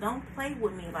intelligence. Don't play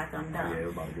with me like I'm dumb. Yeah,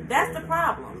 it's about to get That's crazy. the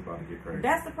problem. It's about to get crazy.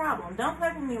 That's the problem. Don't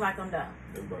play with me like I'm dumb.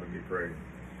 It's about to get crazy.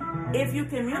 If you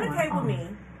communicate with me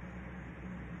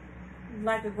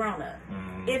like a grown-up,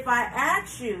 if I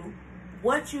ask you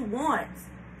what you want,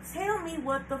 tell me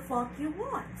what the fuck you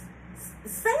want.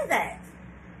 Say that.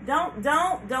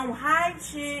 Don't hide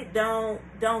shit.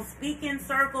 Don't speak in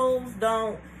circles.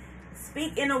 Don't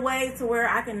speak in a way to where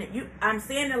I'm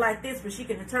saying it like this, but she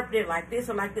can interpret it like this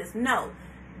or like this. No.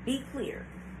 Be clear.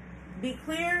 Be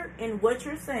clear in what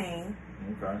you're saying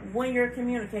when you're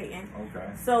communicating.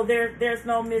 So there's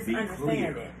no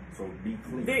misunderstanding. Be clear. So be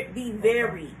clear. Be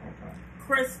very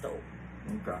crystal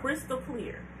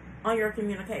clear on your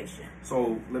communication.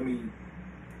 So let me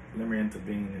let me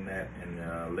intervene in that,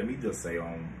 and let me just say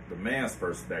on the man's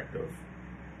perspective,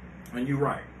 and you're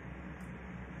right.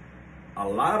 A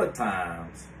lot of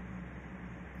times,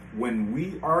 when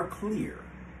we are clear,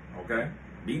 okay,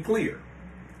 be clear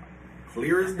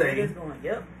as day,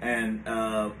 yep. and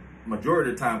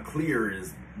majority of the time, clear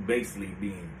is basically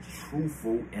being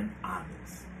truthful and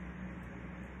honest.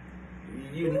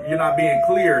 You're not being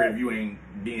clear if you ain't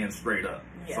being straight up.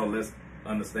 Yeah. So let's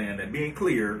understand that being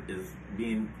clear is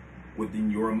being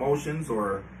within your emotions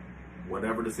or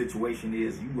whatever the situation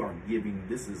is. You are giving,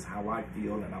 this is how I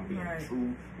feel, and I'm being Right.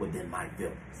 true within my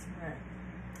feelings. Right.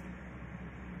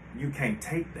 You can't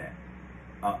take that.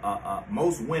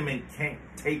 Most women can't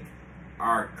take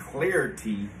our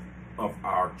clarity of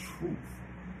our truth.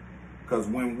 Because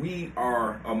when we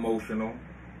are emotional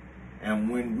and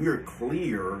when we're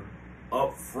clear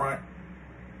up front,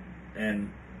 and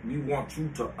we want you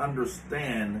to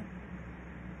understand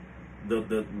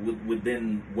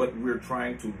within what we're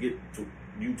trying to get to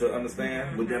you to understand,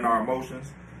 Mm-hmm. within our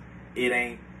emotions, it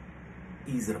ain't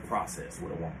easy to process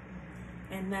with a woman.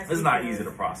 And that's It's not because- easy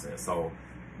to process. So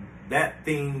that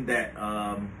thing that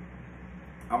I'm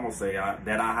gonna say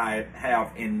that I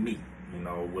have in me, you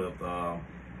know, with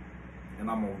and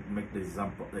I'm gonna make the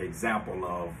example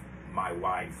of my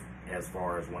wife as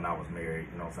far as when I was married.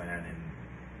 You know what I'm saying?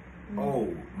 And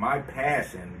oh, my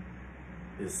passion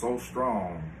is so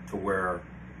strong to where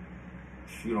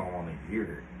she don't want to hear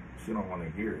it. She don't want to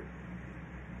hear it.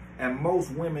 And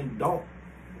most women don't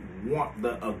want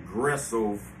the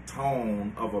aggressive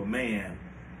tone of a man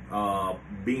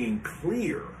being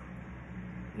clear.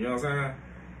 You know what I'm saying?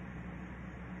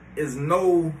 It's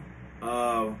no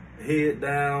head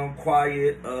down,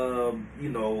 quiet, you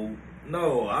know,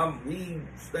 no, we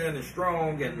standing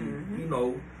strong, and you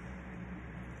know,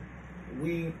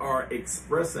 we are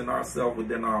expressing ourselves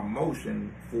within our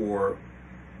emotion for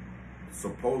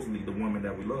supposedly the woman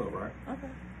that we love, right? Okay.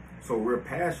 So we're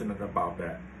passionate about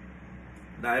that.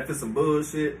 Now, if it's some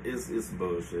bullshit, it's some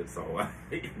bullshit. So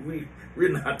we're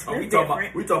not talking. We talking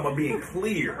about being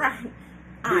clear,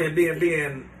 Right.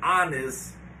 being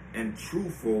honest and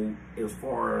truthful as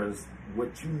far as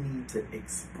what you need to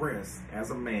express as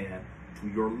a man to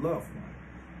your loved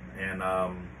one. And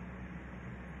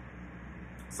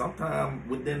sometimes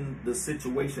within the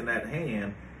situation at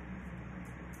hand,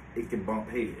 it can bump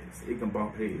heads. It can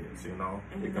bump heads, you know.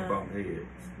 It can bump heads.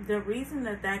 The reason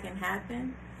that can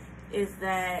happen is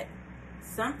that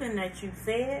something that you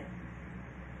said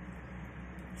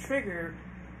triggered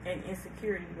an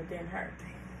insecurity within her.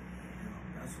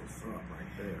 Damn, that's what's up right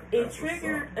there. It That's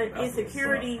triggered what's up. an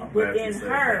insecurity I'm glad you within said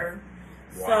her.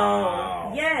 that. Wow.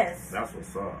 So, yes. That's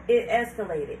what's up. It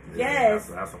escalated. Yeah, Yes.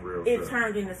 that's some real It shit.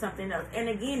 turned into something else. And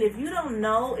again, if you don't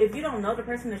know the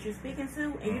person that you're speaking to,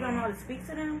 and you don't know how to speak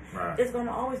to them, Right. it's going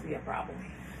to always be a problem.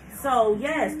 So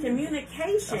yes, That's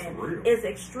communication real. is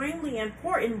extremely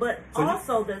important, but So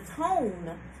also the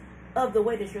tone of the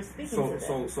way that you're speaking to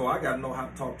them. So I gotta know how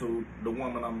to talk to the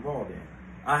woman I'm involved in.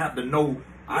 I have to know.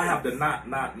 I have to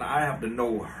I have to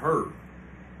know her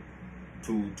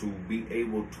to be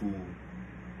able to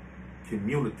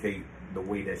communicate the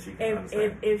way that she can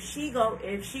understand. If she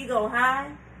go high,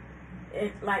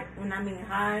 like when I mean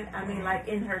high, I mean like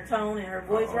in her tone and her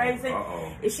voice raising.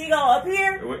 If she go up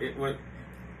here, What?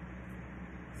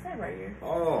 stay right here.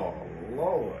 Oh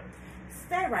Lord.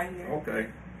 Stay right here. Okay.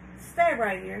 Stay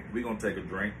right here. We're gonna take a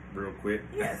drink real quick.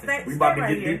 Yeah, we about to right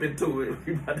get here. deep into it.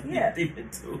 We about to get deep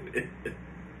into it.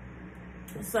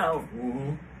 So,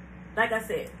 like I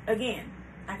said, again,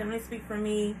 I can only speak for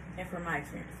me and for my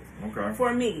experiences. Okay.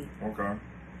 For me, Okay.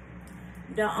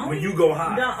 the only When you go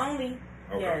high.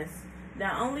 Yes,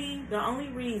 the only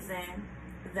reason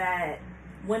that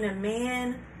when a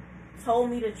man told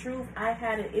me the truth, I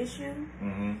had an issue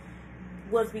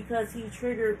was because he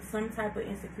triggered some type of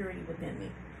insecurity within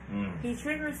me. He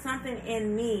triggered something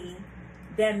in me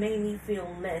that made me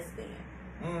feel less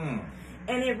than.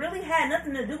 And it really had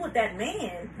nothing to do with that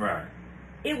man. Right.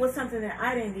 It was something that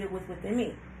I didn't deal with within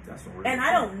me. That's what And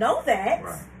I don't know that.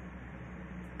 Right.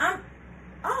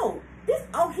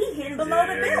 He hitting below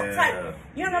the belt type.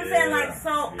 You know what I'm saying? Like,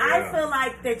 so I feel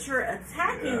like that you're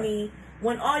attacking me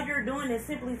when all you're doing is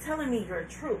simply telling me your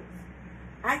truth.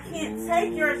 I can't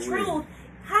take your truth.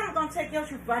 How am I gonna take your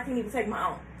truth if I can't even take my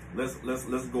own? Let's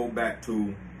go back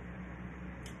to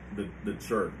the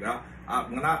church.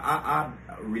 When I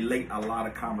relate a lot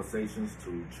of conversations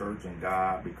to church and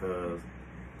God because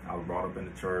I was brought up in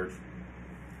the church.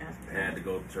 I had to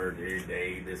go to church every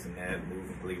day, this and that, moving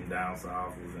from Cleveland down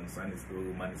south. Was in Sunday school,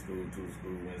 Monday school, Tuesday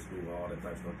school, Wednesday school, all that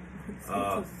type of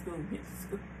stuff.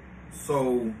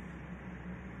 So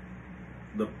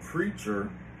the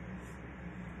preacher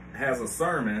has a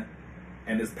sermon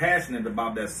and is passionate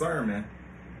about that sermon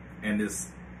and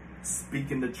is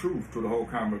speaking the truth to the whole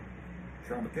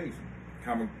congregation.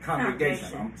 I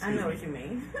know what you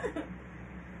mean.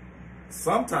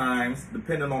 Sometimes,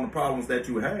 depending on the problems that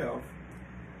you have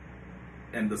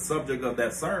and the subject of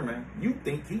that sermon, you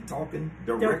think he's talking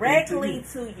directly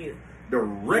to you.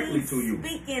 Directly to you.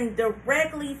 Speaking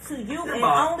directly to you and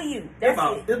about, only you. There's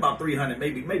about 300,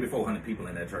 maybe 400 people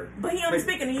in that church. But he only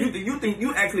speaking to you.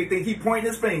 You actually think he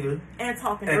pointing his finger and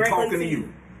talking directly to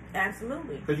you.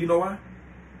 Absolutely. Because you know why?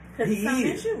 Because he's talking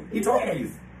to you. He's talking to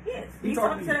you. Yes. He's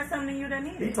talking to that something you that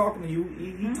needed. He's talking to you.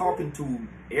 He's talking to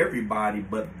everybody,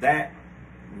 but that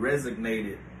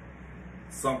resonated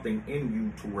something in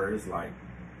you to where it's like,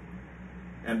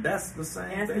 and that's the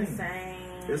same thing.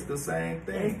 It's the same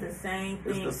thing. It's the same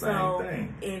thing. It's the same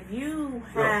thing. If you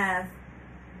have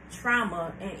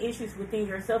trauma and issues within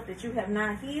yourself that you have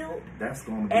not healed, that's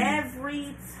going to be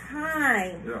every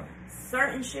time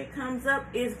certain shit comes up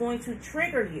is going to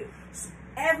trigger you.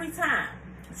 Every time.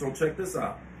 So check this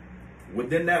out.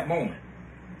 Within that moment,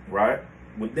 right?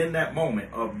 Within that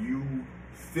moment of you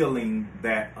feeling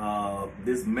that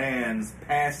this man's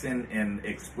passion and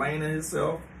explaining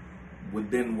himself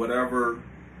within whatever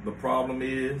the problem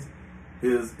is,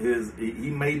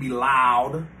 he may be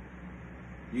loud,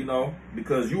 you know,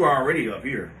 because you are already up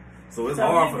here. So it's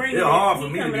hard for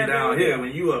me to be down here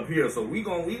when you up here. So we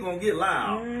gonna get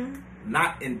loud. Mm-hmm.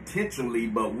 Not intentionally,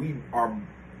 but we are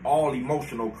all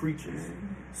emotional creatures.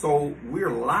 Mm-hmm. So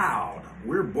we're loud.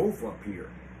 We're both up here.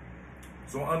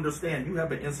 So understand, you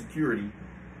have an insecurity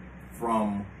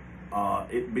from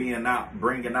it being out,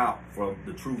 bringing out for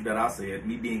the truth that I said,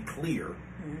 me being clear.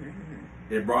 Mm-hmm.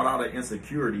 It brought out an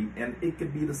insecurity, and it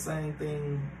could be the same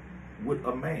thing with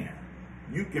a man.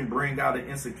 You can bring out an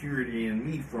insecurity in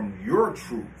me from your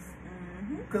truth,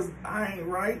 because I ain't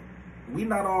right. We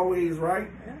not always right.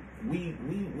 Yeah. We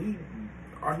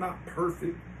are not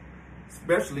perfect,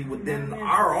 especially within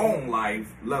our own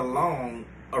life, let alone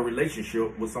a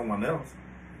relationship with someone else.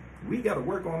 We got to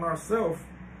work on ourselves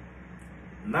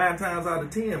 9 times out of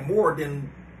 10 more than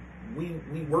we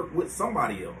work with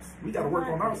somebody else. We got to work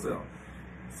on ourselves.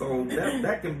 So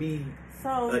that can be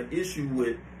an issue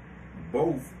with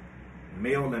both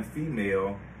male and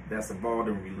female that's involved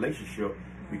in a relationship,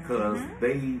 because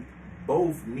they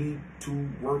both need to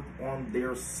work on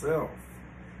their self.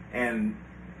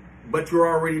 But you're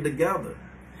already together.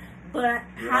 But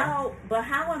how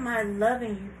am I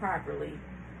loving you properly?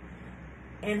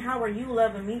 And how are you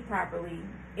loving me properly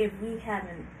if we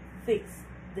haven't fixed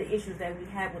the issues that we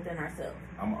have within ourselves?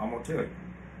 I'm gonna tell you.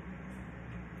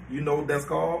 You know what that's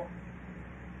called?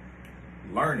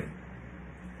 Learning.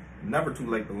 Never too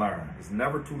late to learn. It's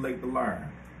never too late to learn.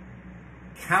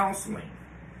 Counseling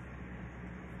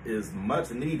is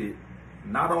much needed,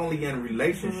 not only in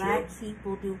relationships. Black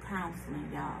people do counseling,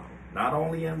 y'all. Not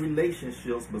only in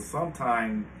relationships, but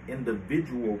sometimes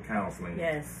individual counseling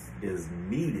is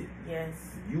needed. Yes.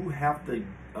 You have to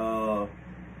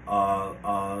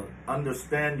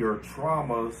understand your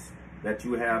traumas that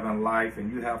you have in life,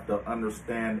 and you have to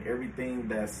understand everything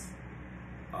that's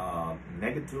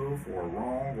negative or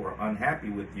wrong or unhappy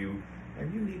with you,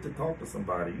 and you need to talk to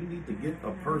somebody. You need to get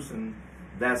a person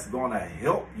that's going to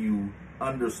help you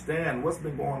understand what's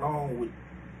been going on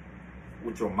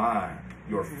with your mind,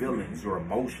 your feelings, your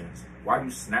emotions. Why you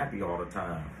snappy all the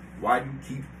time? Why you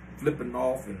keep flipping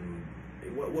off, and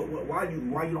why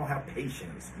you don't have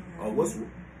patience? Or what's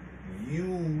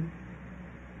you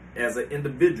as an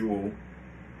individual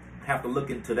have to look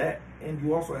into that, and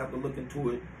you also have to look into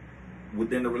it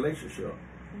within the relationship.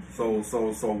 So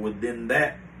within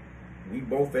that, we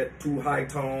both at too high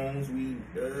tones.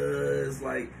 It's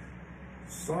like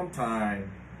sometimes,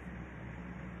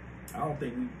 I don't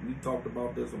think we talked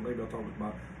about this, or maybe I talked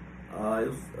about it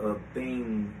was a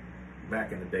thing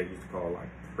back in the day used to call like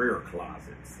prayer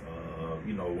closets.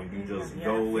 You know, when you just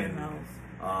go and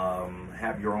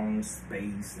have your own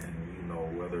space, and you know,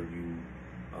 whether you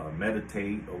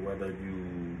meditate or whether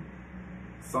you,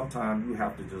 sometimes you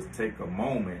have to just take a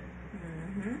moment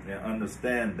and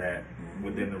understand that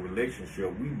within the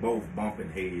relationship, we both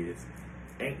bumping heads.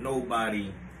 Ain't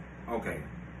nobody, okay,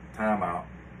 time out.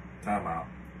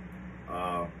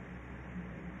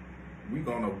 We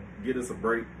gonna get us a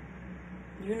break.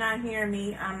 You're not hearing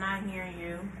me, I'm not hearing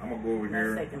you. I'm gonna go over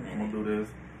here. I'm gonna do this.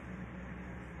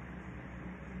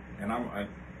 And I'm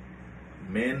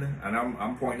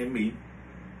pointing at me.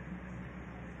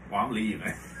 Well, I'm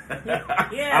leaving.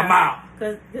 Yeah. I'm out.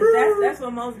 Because that's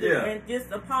what most do. Yeah. And just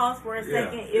to pause for a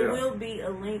second, it will be a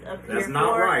link up here. That's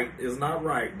not right. It's not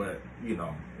right, but you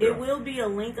know. It will be a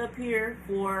link up here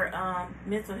for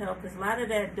mental health, because a lot of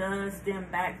that does stem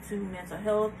back to mental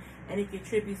health, and it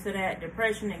contributes to that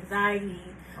depression, anxiety,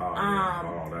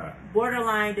 all that,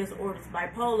 borderline disorders,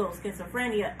 bipolar,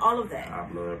 schizophrenia, all of that.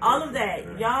 All of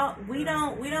that. Y'all, we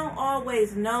don't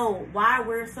always know why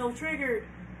we're so triggered.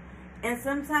 And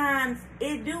sometimes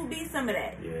it do be some of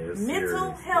that. Yeah, it's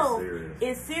mental serious. health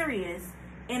is serious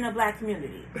in the black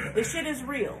community. The shit is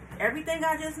real. Everything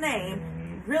I just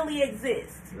named really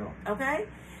exists. Yeah. Okay?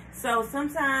 So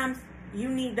sometimes you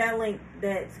need that link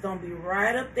that's going to be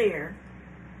right up there.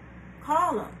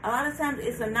 Call them. A lot of times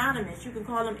it's anonymous. You can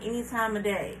call them any time of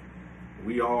day.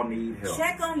 We all need help.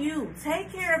 Check on you.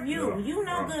 Take care of you. Yeah. You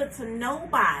no good to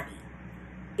nobody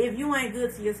if you ain't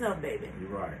good to yourself, baby. You're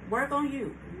right. Work on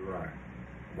you. You're right.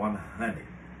 100.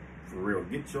 For real.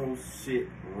 Get your shit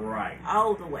right.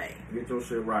 All the way. Get your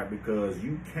shit right, because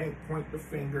you can't point the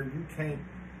finger. You can't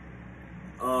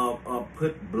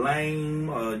put blame.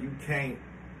 You can't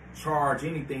charge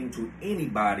anything to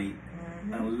anybody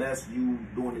unless you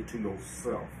doing it to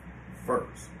yourself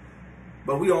first.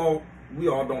 But we all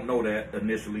don't know that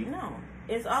initially. No,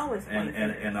 it's always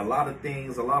and a lot of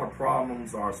things, a lot of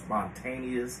problems are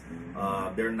spontaneous.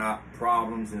 They're not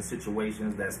problems in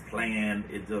situations that's planned.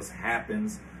 It just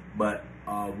happens. But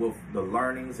with the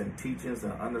learnings and teachings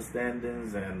and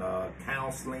understandings and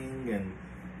counseling, and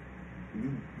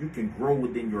you can grow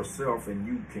within yourself, and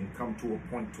you can come to a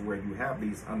point to where you have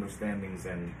these understandings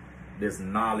and this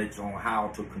knowledge on how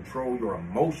to control your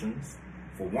emotions,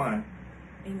 for one.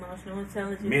 Emotional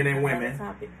intelligence. Men and women,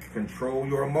 control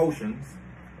your emotions.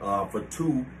 For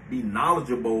two, be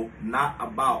knowledgeable, not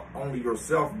about only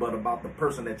yourself, but about the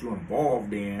person that you're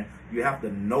involved in. You have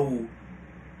to know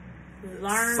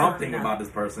something about this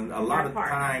person. A lot of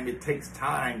time, it takes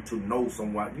time to know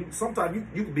someone. Sometimes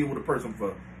you can be with a person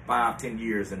for 5-10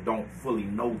 years and don't fully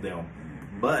know them.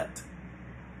 But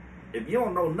if you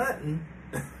don't know nothing,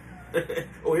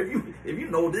 or if you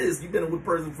know this, you've been with a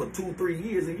person for 2-3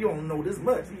 years and you don't know this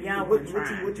much.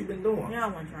 What you been doing? Y'all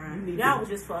wasn't trying. Y'all was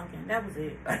just fucking. That was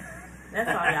it. That's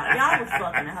all y'all. Y'all was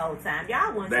fucking the whole time.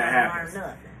 Y'all wasn't trying to learn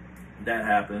nothing. That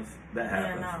happens.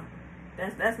 Yeah, no.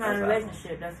 That's not a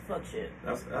relationship. That's fuck shit.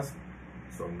 That's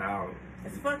so now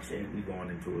it's fuck shit. We going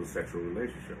into a sexual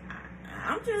relationship.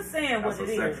 I'm just saying what it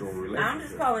is. Sexual relationship. I'm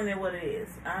just calling it what it is.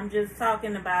 I'm just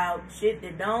talking about shit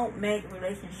that don't make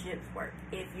relationships work.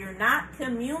 If you're not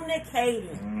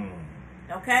communicating,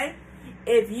 okay?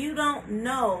 If you don't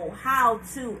know how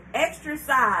to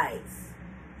extra.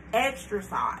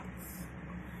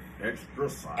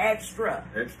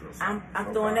 I'm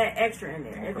throwing that extra in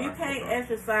there. Okay. If you can't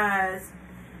exercise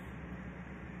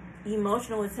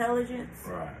emotional intelligence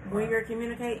when you're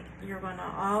communicating, you're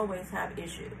gonna always have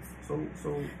issues.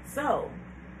 So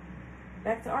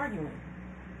back to arguing.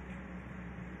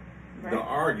 Right? The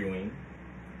arguing.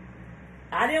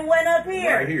 I didn't went up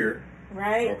here. Right here.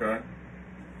 Right. Okay.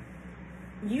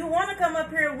 You want to come up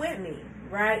here with me,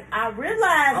 right? I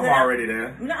realize I'm already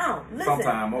there. No,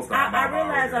 listen. Most time. I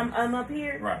realize I'm up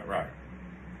here. Right.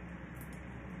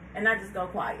 And I just go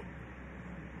quiet.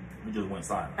 You just went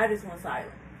silent. I just went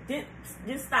silent.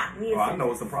 Just stop me. I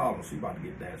know it's a problem. She about to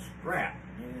get that scrap.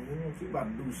 She about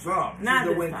to do something. Not she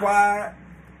just went time. Quiet.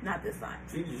 Not this time.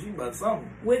 She about something.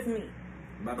 With me.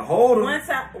 About to hold her. Once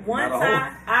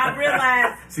I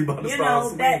realized, she about to start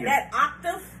swinging. that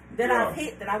octave that I've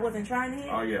hit that I wasn't trying to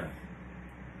hit. Oh yeah.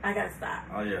 I gotta stop.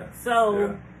 Oh yeah.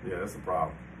 So yeah, that's a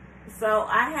problem. So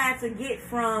I had to get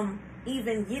from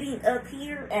even getting up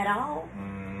here at all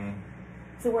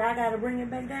to where I gotta bring it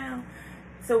back down.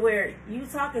 So where you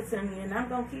talking to me and I'm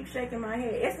gonna keep shaking my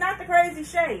head. It's not the crazy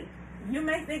shake. You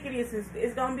may think it is.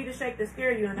 It's gonna be the shake that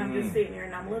scare you, and I'm just sitting here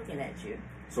and I'm looking at you.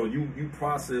 So you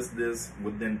process this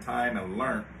within time and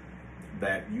learn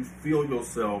that you feel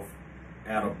yourself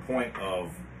at a point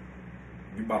of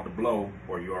you about to blow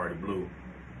or you already blew.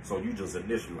 So you just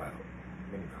initially like,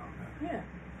 let me calm down. Yeah.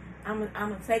 I'm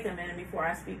gonna take a minute before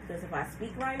I speak, because if I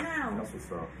speak right now, that's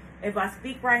what's up. If I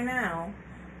speak right now,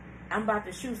 I'm about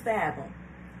to stab them.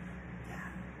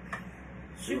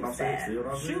 Shoot stab.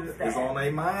 It's on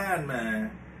their mind,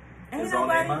 man. Ain't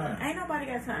nobody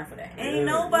got time for that. Ain't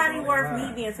nobody worth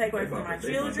me being taken away from my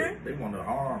children. They want to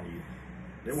harm you.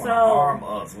 They want to harm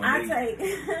us.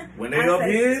 When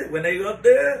they up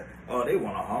there, they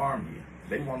want to harm you.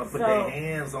 They want to put their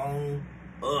hands on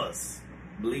us.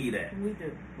 Believe that. We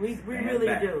do. We really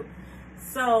do.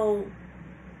 So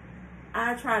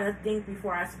I try to think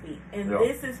before I speak. And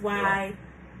this is why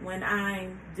When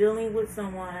I'm dealing with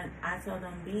someone, I tell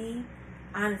them, be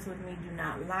honest with me. Do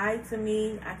not lie to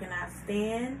me. I cannot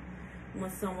stand when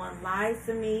someone lies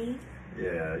to me.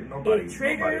 Yeah, nobody likes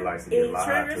to get lied to. It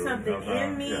triggers something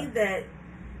in me that,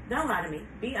 don't lie to me.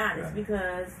 Be honest, Yeah.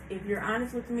 because if you're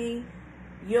honest with me,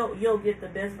 you'll get the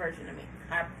best version of me.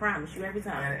 I promise you every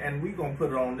time. And we're going to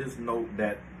put it on this note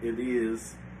that it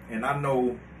is, and I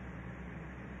know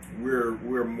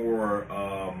we're more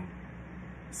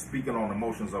speaking on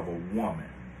emotions of a woman,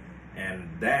 and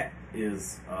that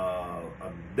is a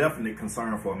definite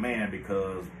concern for a man,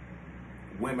 because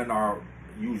women are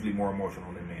usually more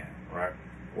emotional than men, right?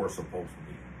 Or supposed to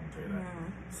be. I'll tell you that.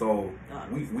 Mm-hmm.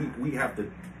 So we have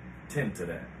to tend to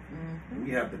that. Mm-hmm.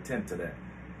 We have to tend to that.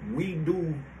 We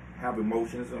do have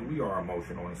emotions, and we are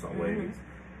emotional in some ways,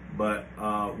 but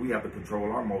we have to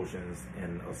control our emotions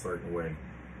in a certain way.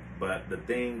 But the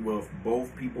thing with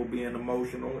both people being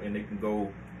emotional, and it can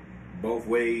go both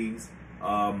ways,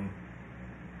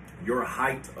 your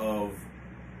height of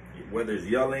whether it's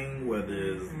yelling, whether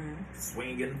it's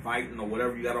swinging, fighting, or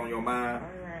whatever you got on your mind,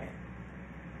 All right.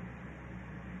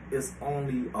 it's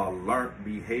only a learned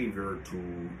behavior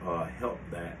to help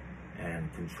that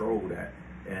and control that.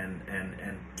 And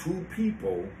two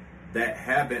people that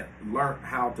haven't learned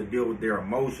how to deal with their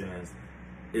emotions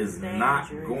is not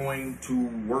going to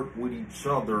work with each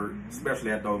other,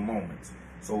 especially at those moments.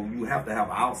 So you have to have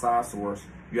an outside source.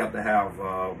 You have to have,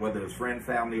 whether it's friend,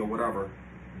 family, or whatever,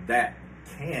 that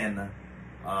can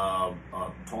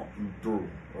talk you through.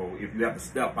 Or if you have to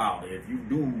step out, if you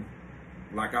do,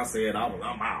 like I said,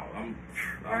 I'm out.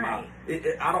 I'm out.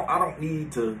 I don't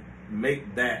need to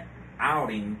make that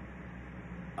outing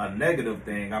a negative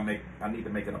thing. I need to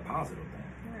make it a positive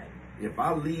thing. Right. If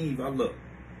I leave, I'm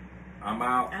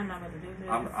out. I'm not about to do this.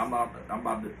 I'm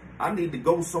about to. I need to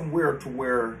go somewhere to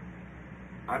where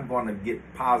I'm going to get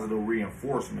positive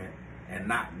reinforcement and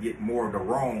not get more of the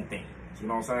wrong things. You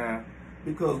know what I'm saying?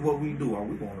 Because what we do,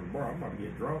 we going to the bar. I'm about to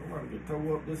get drunk. I'm about to get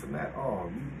toe up. This and that.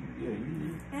 Oh,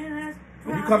 And that's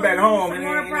when you come back home, it ain't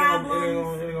more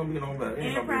problems. gonna be no better.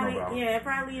 It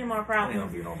probably ain't more problems. It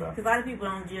ain't gonna be no better. Because a lot of people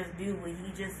don't just do what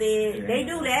he just said. Yeah. They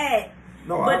do that,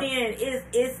 No, but then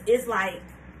it's like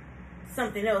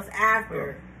something else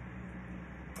after.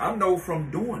 I know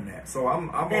from doing that, so I'm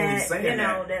only saying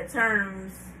that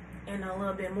turns in a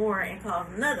little bit more and cause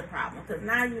another problem. Because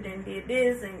now you done did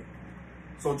this and.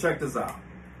 So check this out,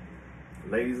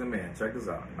 ladies and men. Check this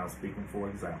out. And I'm speaking for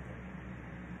example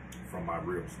from my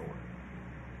real story.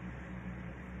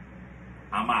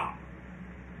 I'm out.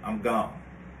 I'm gone.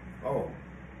 Oh,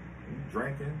 you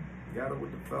drinking? Got it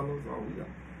with the fellas? Oh, we got.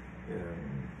 Yeah,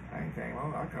 I ain't came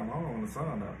home. I come home when the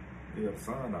sun up. Yeah, the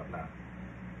sun up now.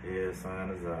 Yeah, sun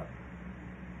is up.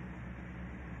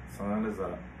 Sun is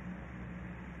up.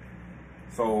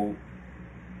 So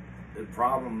the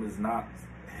problem is not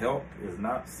helped, is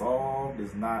not solved,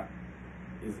 is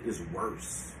it's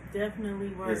worse. Definitely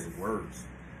worse. It's worse.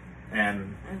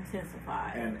 And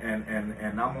intensified.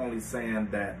 And I'm only saying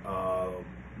that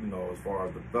as far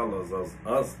as the fellas,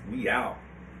 us we out.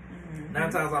 Mm-hmm.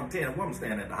 9 times out of 10, a woman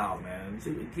staying at the house, man.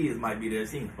 The kids might be there.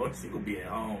 She gonna be at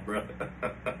home, brother.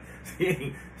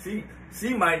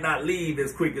 she might not leave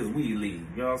as quick as we leave.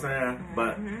 You know what I'm saying? Mm-hmm.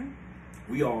 But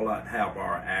we all have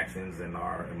our actions and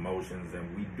our emotions,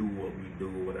 and we do what we do,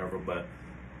 whatever. But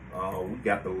we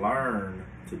got to learn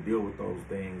to deal with those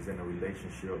things in a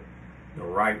relationship the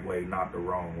right way, not the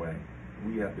wrong way.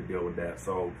 We have to deal with that.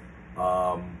 So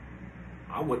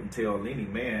I wouldn't tell any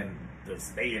man to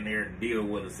stay in there and deal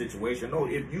with a situation. No,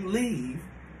 if you leave,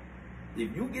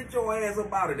 if you get your ass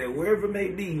up out of there, wherever it may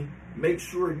be, make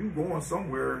sure you going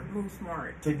somewhere. Move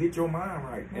smart. To get your mind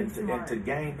right and to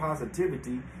gain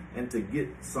positivity and to get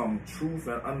some truth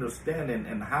and understanding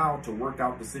and how to work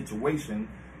out the situation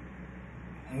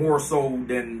more so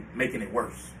than making it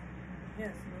worse.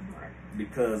 Yes, move smart.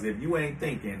 Because if you ain't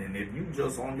thinking and if you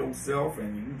just on yourself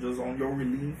and you just on your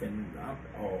relief and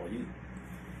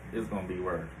it's gonna be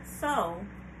worse. So,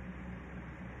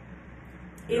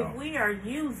 if we are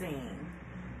using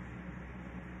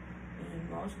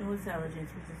emotional intelligence,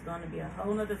 which is going to be a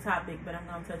whole other topic, but I'm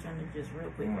going to touch on it just real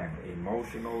quick.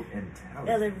 Emotional intelligence.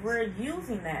 Well, if we're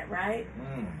using that, right?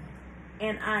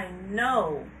 And I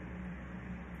know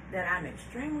that I'm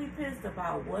extremely pissed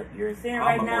about what you're saying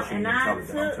right now, and I'll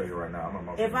tell you right now, I'm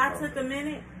emotional. If I took a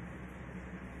minute,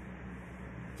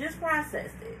 just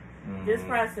processed it. Just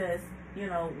process,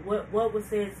 what was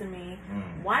said to me.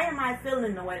 Why am I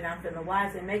feeling the way that I'm feeling? Why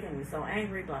is it making me so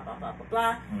angry? Blah, blah, blah, blah,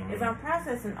 blah. If I'm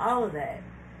processing all of that,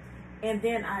 and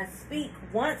then I speak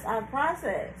once I've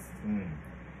processed,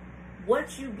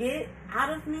 what you get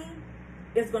out of me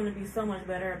it's going to be so much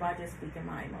better if I just speak in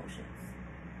my emotions.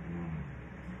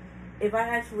 If I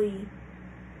actually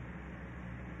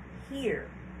hear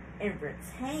and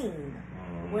retain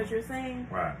what you're saying,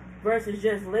 right, versus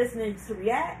just listening to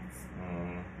react,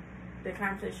 the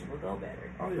conversation will go better.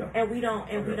 Oh yeah. And we don't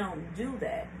we don't do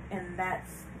that, and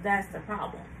that's the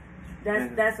problem.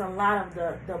 That's a lot of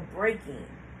the breaking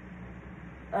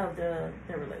of the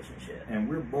relationship. And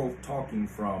we're both talking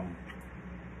from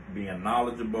being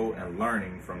knowledgeable and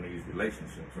learning from these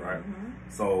relationships, right?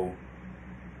 So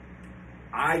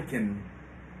I can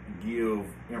give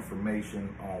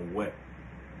information on what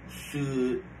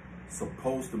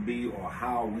supposed to be or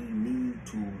how we need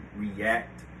to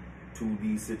react to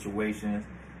these situations,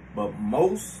 but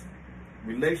most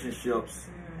relationships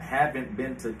haven't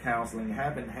been to counseling,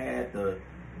 haven't had the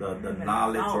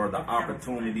knowledge or the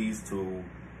opportunities to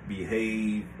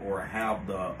behave or have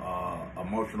the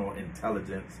emotional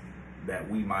intelligence that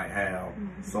we might have.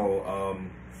 So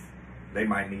they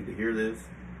might need to hear this.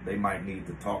 They might need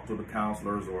to talk to the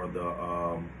counselors or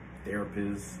the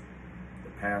therapists,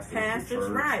 the pastors, the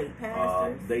church. Right?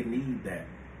 Pastors. They need that.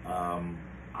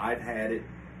 I've had it.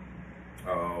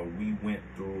 We went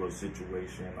through a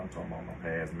situation. I'm talking about my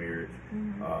past marriage.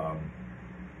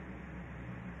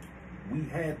 We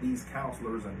had these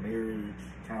counselors and marriage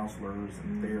counselors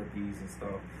and therapies and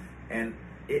stuff, and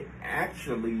it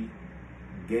actually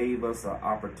gave us an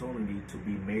opportunity to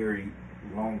be married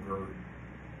longer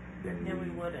than we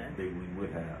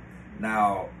would have.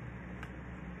 Now,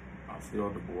 I'm still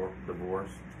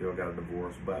divorced, still got a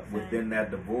divorce, but within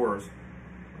that divorce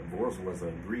was an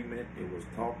agreement. It was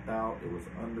talked out. It was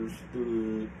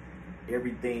understood.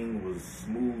 Everything was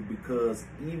smooth, because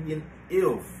even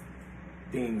if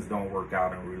things don't work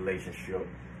out in a relationship,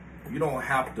 you don't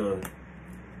have to.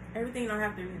 Everything don't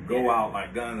have to go out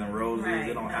like Guns N' Roses. Right,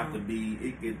 it don't have to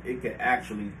be. It could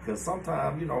actually, because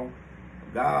sometimes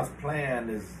God's plan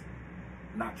is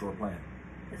not your plan.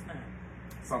 It's not.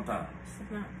 Sometimes.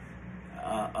 It's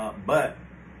not. But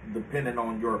depending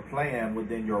on your plan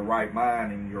within your right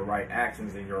mind and your right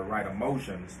actions and your right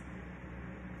emotions,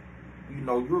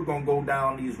 you're going to go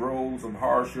down these roads of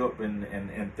hardship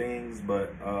and things,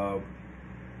 but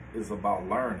it's about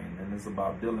learning, and it's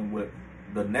about dealing with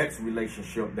the next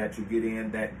relationship that you get in,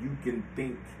 that you can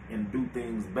think and do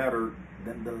things better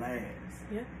than the last.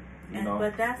 Yeah.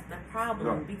 But that's the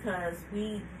problem, because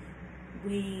we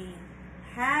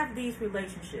have these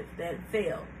relationships that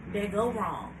fail, that go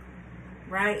wrong,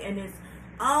 right? And it's,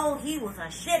 he was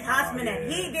a shit husband and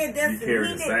he did this. You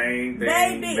carry the same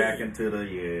thing back into the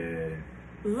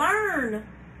Learn.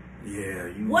 Yeah.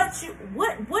 What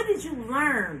did you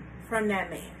learn from that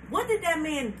man? What did that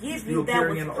man give you that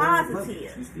was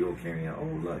positive? She's still carrying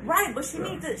old luggage. Right, but she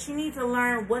needs to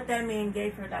learn what that man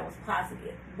gave her that was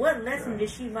positive. What lesson did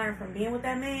she learn from being with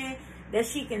that man that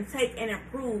she can take and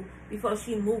improve before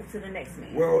she moves to the next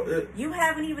man? Well, you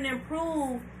haven't even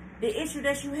improved the issue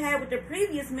that you had with the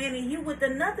previous man, and you with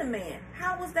another man.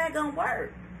 How was that gonna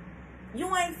work?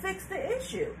 You ain't fixed the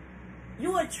issue.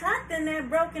 You attracting that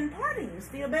broken part of you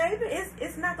still, baby.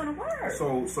 It's not gonna work.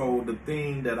 So the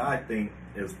thing that I think,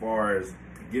 as far as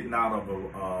getting out of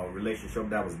a relationship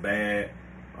that was bad,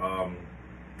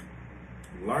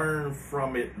 learn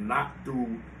from it, not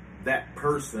through that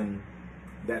person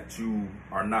that you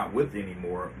are not with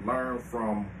anymore. Learn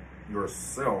from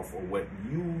yourself, or what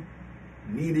you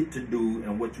needed to do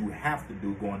and what you have to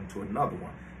do going into another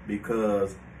one,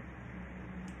 because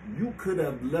you could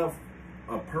have left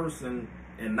a person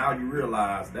and now you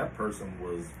realize that person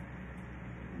was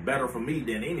better for me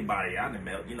than anybody I done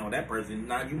met. That person,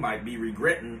 now you might be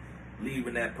regretting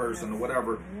leaving that person or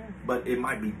whatever, but it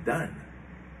might be done.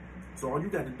 So all you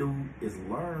got to do is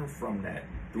learn from that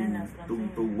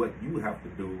through what you have to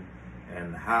do,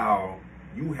 and how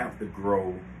you have to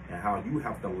grow, and how you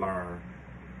have to learn.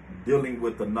 Dealing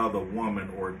with another woman,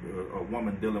 or a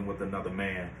woman dealing with another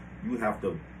man, you have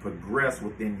to progress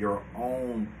within your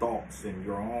own thoughts and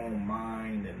your own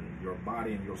mind and your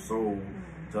body and your soul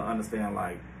to understand,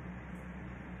 like,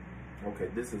 okay,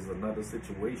 this is another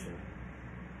situation.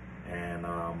 And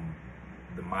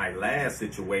my last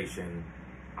situation,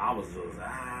 I was just,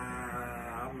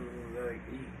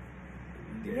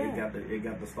 it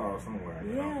got to start somewhere.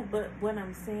 Yeah, but what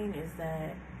I'm saying is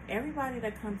that everybody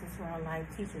that comes into our life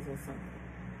teaches us something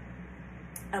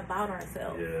about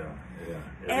ourselves.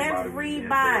 Everybody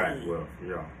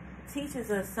teaches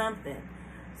us something.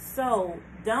 So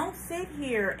don't sit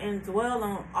here and dwell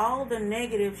on all the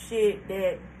negative shit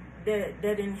that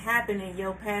didn't happen in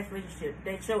your past relationship,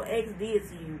 that your ex did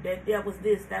to you, that was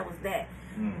this, that was that.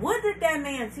 What did that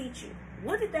man teach you?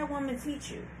 What did that woman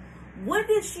teach you? What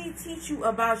did she teach you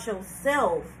about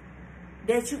yourself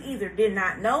that you either did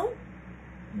not know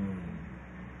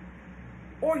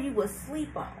or you was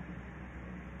asleep on?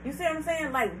 You see what I'm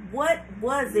saying? Like, what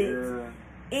was it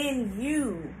in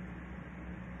you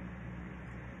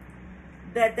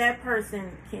that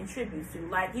person contributes to?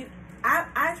 Like,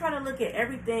 I try to look at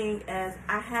everything as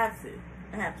I have to,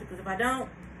 because if I don't,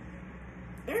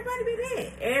 everybody be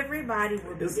dead. Everybody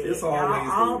will be dead. It's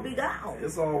I'll be gone.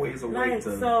 It's always a way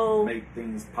to make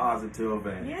things positive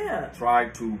and try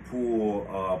to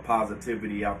pull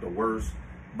positivity out the worst.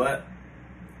 But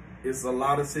it's a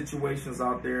lot of situations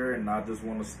out there, and I just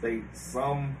want to state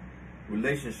some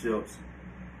relationships,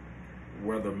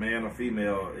 whether man or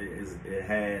female, it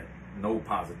had no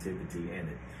positivity in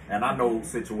it. And I know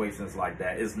situations like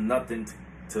that. It's nothing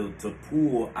to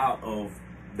pull out of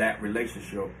that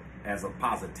relationship as a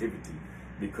positivity,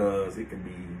 because it can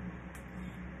be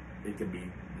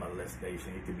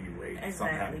molestation, it could be rape,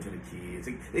 something happened to the kids.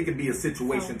 It could be a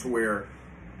situation to where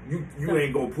you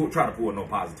ain't gonna try to pull no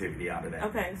positivity out of that.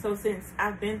 Okay, so since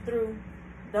I've been through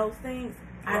those things,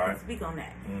 I can speak on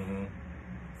that. Mm-hmm.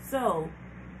 So,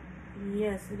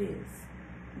 yes, it is,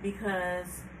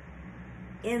 because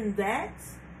in that,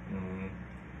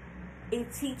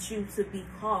 it teaches you to be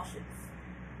cautious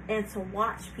and to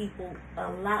watch people a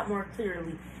lot more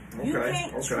clearly. You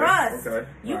can't trust.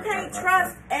 You can't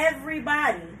trust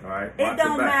everybody. It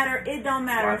don't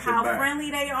matter how friendly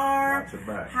they are,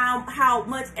 how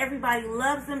much everybody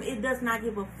loves them. It does not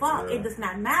give a fuck. It does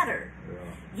not matter.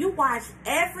 You watch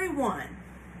everyone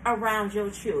around your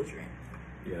children.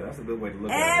 Yeah, that's a good way to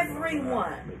look at it.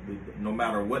 Everyone. No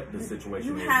matter what the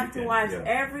situation is. You have to watch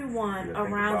everyone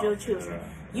around your children.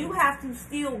 You have to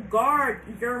still guard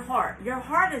your heart. Your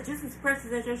heart is just as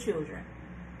precious as your children.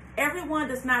 Everyone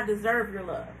does not deserve your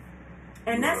love.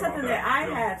 And that's something that I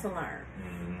had to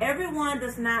learn. Everyone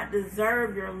does not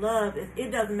deserve your love.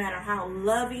 It doesn't matter how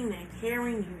loving and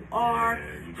caring you are,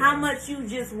 how much you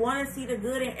just want to see the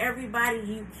good in everybody,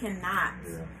 you cannot.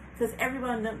 Because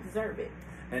everyone doesn't deserve it.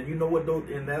 And you know what, though?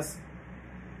 And that's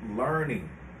learning.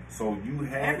 So you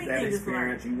had that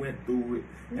experience, you went through it,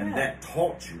 and that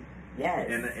taught you. Yes.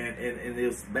 And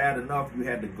it's bad enough you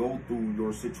had to go through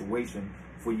your situation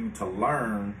for you to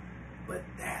learn, but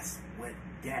that's what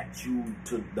got you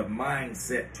to the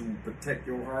mindset to protect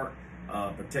your heart,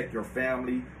 protect your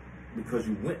family, because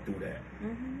you went through that.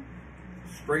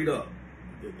 Straight up.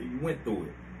 You went through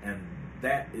it. And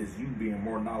that is you being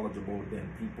more knowledgeable than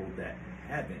people that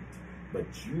haven't. But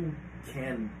you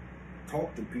can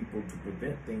talk to people to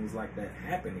prevent things like that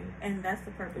happening. And that's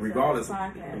the purpose regardless of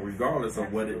the podcast. Regardless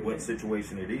of what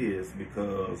situation it is,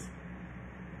 because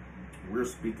we're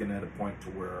speaking at a point to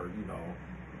where, you know,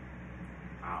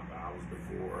 I was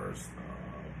divorced,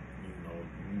 you know,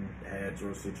 you had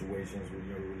your situations with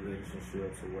your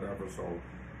relationships or whatever, so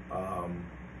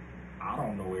I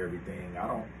don't know everything. I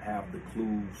don't have the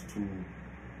clues to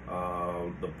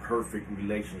the perfect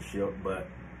relationship, but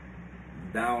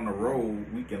down the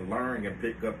road we can learn and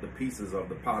pick up the pieces of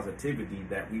the positivity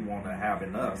that we want to have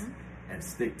in us and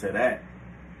stick to that.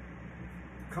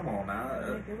 Come on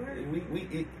now,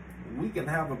 we can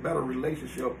have a better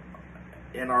relationship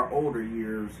in our older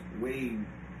years, way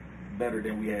better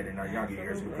than we had in our younger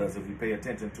years, because if we pay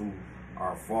attention to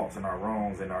our faults and our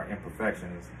wrongs and our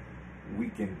imperfections, we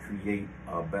can create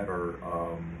a better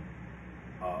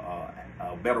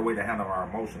way to handle our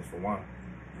emotions, for one.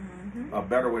 A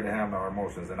better way to handle our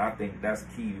emotions, and I think that's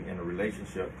key in a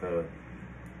relationship, because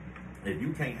if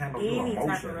you can't handle your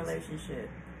emotions, type of relationship,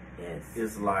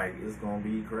 it's like it's gonna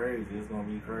be crazy. It's gonna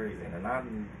be crazy, and I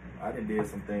did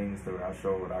some things that I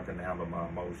showed I can handle my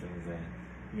emotions, and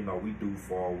you know, we do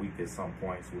fall weak at some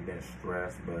points. We've been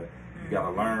stressed, but you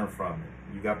gotta learn from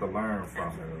it. You got to learn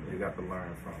from it. You got to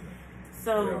learn from it.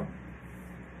 So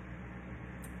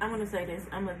I'm gonna say this.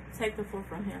 I'm gonna take the floor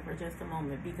from him for just a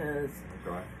moment, because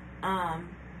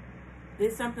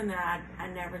this is something that I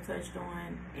never touched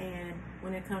on, and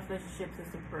when it comes to relationships,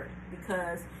 it's important,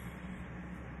 because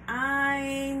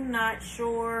I'm not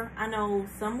sure. I know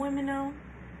some women know.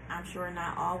 I'm sure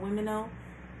not all women know.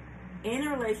 In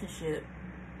a relationship,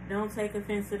 don't take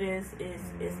offense to this.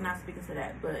 It's not speaking to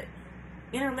that, but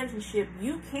in a relationship,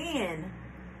 you can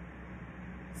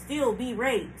still be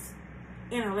raped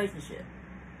in a relationship.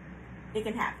 It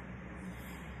can happen.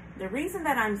 The reason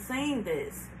that I'm saying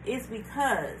this is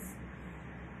because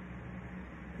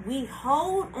we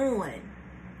hold on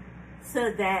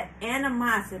to that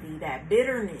animosity, that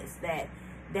bitterness, that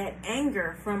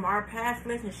anger from our past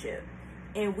relationship,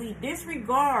 and we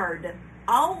disregard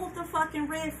all of the fucking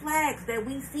red flags that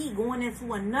we see going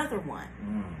into another one.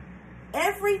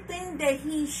 everything that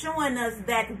he's showing us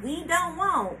that we don't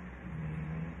want,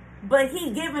 but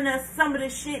he giving us some of the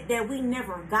shit that we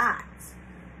never got.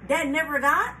 That never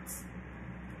got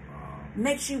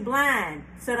makes you blind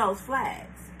to those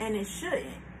flags, and it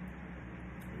shouldn't.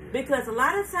 Because a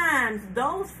lot of times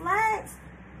those flags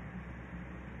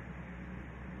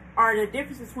are the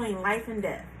difference between life and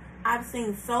death. I've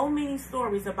seen so many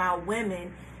stories about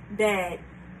women that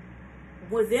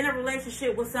was in a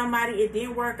relationship with somebody, it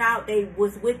didn't work out, they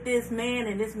was with this man,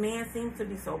 and this man seemed to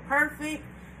be so perfect,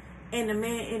 and the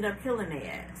man ended up killing their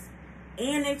ass.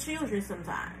 And their children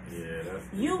sometimes. Yeah,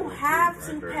 you have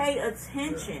to pay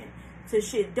attention to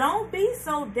shit. Don't be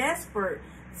so desperate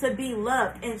to be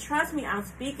loved. And trust me, I'm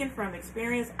speaking from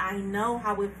experience. I know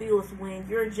how it feels when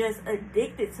you're just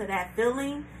addicted to that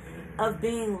feeling of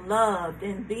being loved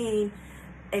and being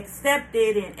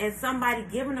accepted and somebody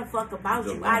giving a fuck about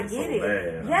you. I get it.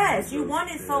 Bad. Yes, you want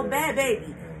it so bad,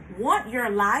 baby. Want your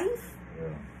life.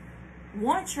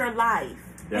 Want your life.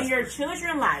 And your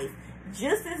children's life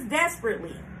just as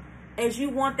desperately as you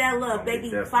want that love,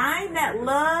 baby. Find that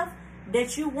love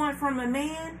that you want from a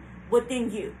man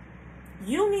within you.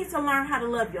 You need to learn how to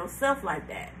love yourself like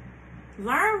that.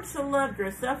 Learn to love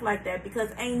yourself like that, because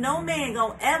ain't no man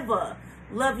gonna ever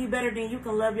love you better than you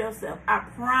can love yourself. I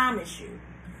promise you.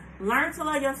 Learn to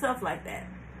love yourself like that.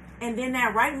 And then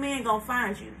that right man gonna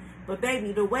find you. But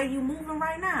baby, the way you moving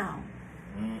right now,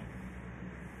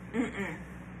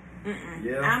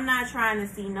 Yeah. I'm not trying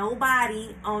to see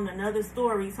nobody on another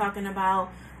story talking about,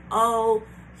 oh,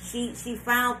 she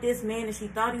found this man and she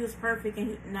thought he was perfect,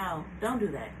 and no, don't do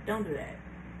that. Don't do that.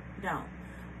 Don't.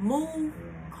 Move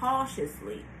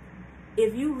cautiously.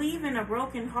 If you leave in a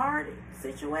broken hearted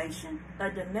situation,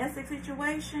 a domestic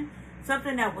situation,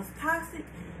 something that was toxic,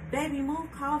 baby,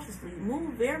 move cautiously.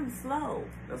 Move very slow.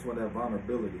 That's where that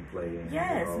vulnerability play in.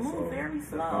 Yes, move very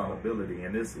slow. That vulnerability,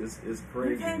 and it's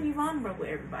crazy. You can't be vulnerable with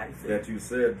everybody. That you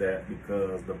said that,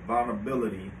 because the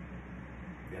vulnerability,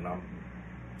 and I'm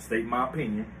stating my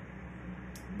opinion,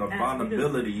 the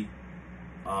vulnerability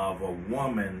of a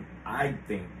woman, I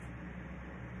think,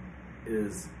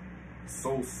 is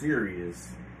so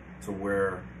serious to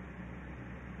where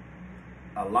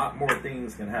a lot more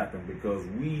things can happen, because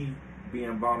we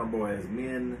being vulnerable as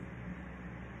men,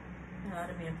 a lot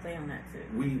of men play on that too.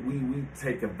 We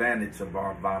take advantage of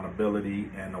our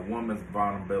vulnerability, and a woman's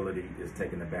vulnerability is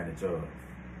taken advantage of,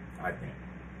 I think.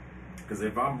 Because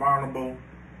if I'm vulnerable,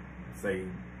 say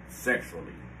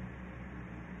sexually,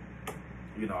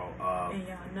 you know,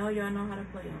 and y'all know how to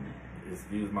play on that.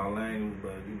 Excuse my language,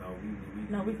 but you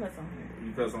know, we cuss on here.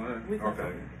 You cuss on here? We cuss okay.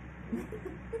 on here.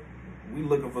 We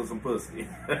looking for some pussy.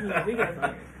 Yeah, we cuss on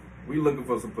here. We looking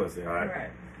for some pussy, all right?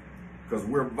 Right. Because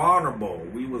we're vulnerable.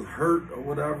 We was hurt or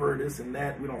whatever, this and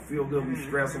that. We don't feel good. We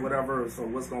stress or whatever. So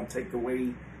what's going to take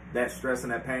away that stress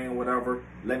and that pain or whatever?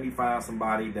 Let me find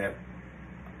somebody that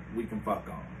we can fuck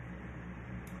on,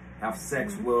 have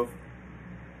sex with,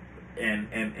 and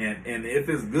if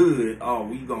it's good,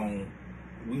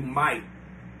 we might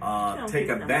take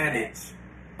advantage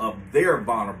of their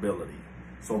vulnerability.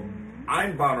 So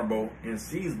I'm vulnerable and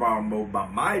she's vulnerable, but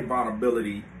my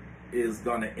vulnerability is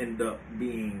going to end up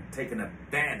being taken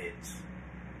advantage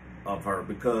of her,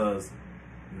 because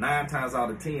 9 times out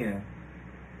of 10,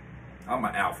 I'm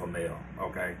an alpha male,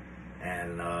 okay?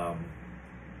 And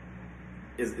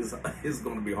it's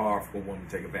going to be hard for a woman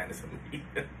to take advantage of me.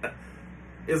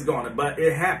 But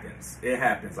it happens. It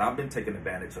happens. I've been taken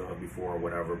advantage of her before or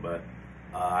whatever, but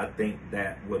I think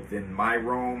that within my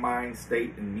wrong mind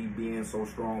state and me being so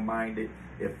strong-minded,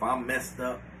 if I'm messed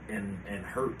up and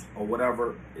hurt or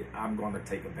whatever, I'm going to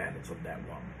take advantage of that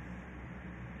woman.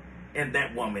 And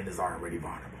that woman is already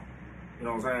vulnerable. You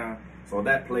know what I'm saying? So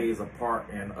that plays a part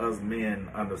in us men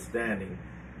understanding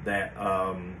that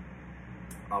a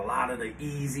lot of the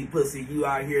easy pussy you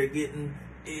out here getting,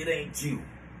 it ain't you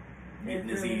getting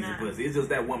this easy pussy. It's just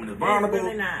that woman is vulnerable,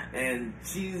 really not. And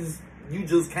you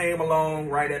just came along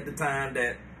right at the time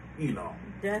that, you know.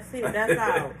 That's it.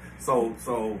 That's all.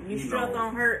 So you struck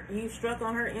on her. You struck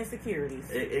on her insecurities.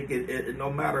 It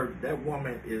no matter, that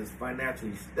woman is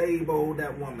financially stable.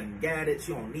 That woman got it.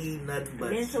 She don't need nothing,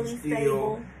 but mentally she still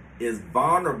stable. Is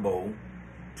vulnerable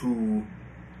to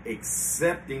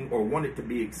accepting or want it to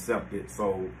be accepted.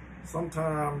 So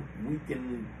sometimes we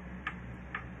can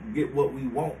get what we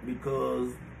want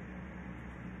because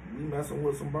we messing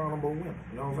with some vulnerable women.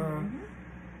 You know what I'm saying?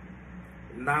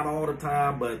 Not all the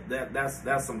time, but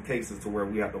that's some cases to where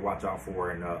we have to watch out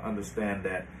for and understand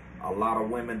that a lot of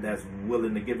women that's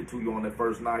willing to give it to you on that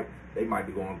first night, they might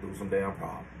be going through some damn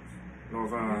problems. You know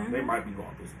what I'm saying? They might be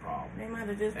going through some problems. They might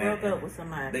have just broke up with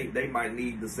somebody. They might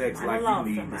need the sex Might like have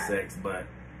you need lost the somebody. sex, but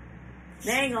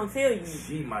They ain't gonna tell you.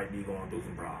 she might be going through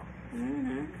some problems.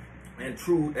 Mm-hmm. And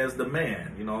true as the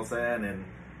man, you know what I'm saying? And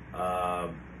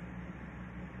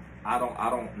I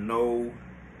don't know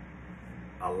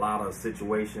a lot of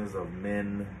situations of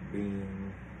men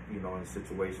being, you know, in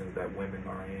situations that women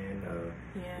are in,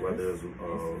 whether it's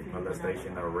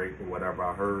molestation or rape or whatever.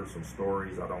 I heard some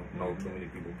stories. I don't know too many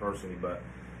people personally, but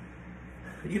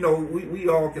you know, we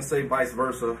all can say vice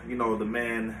versa. You know, the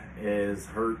man is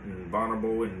hurt and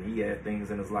vulnerable, and he had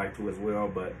things in his life too as well.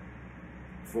 But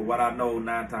for what I know,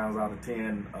 9 times out of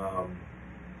 10,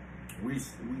 we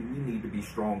need to be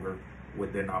stronger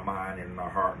within our mind and our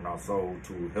heart and our soul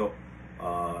to help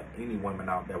any woman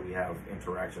out that we have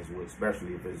interactions with,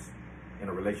 especially if it's in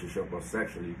a relationship or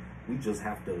sexually. We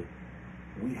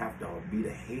have to be the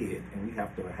head, and we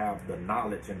have to have the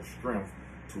knowledge and the strength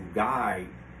to guide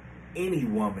any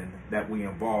woman that we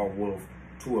involve with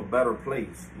to a better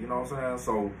place. You know what I'm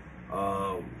saying?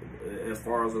 So as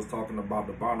far as us talking about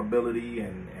the vulnerability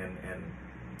and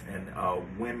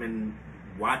women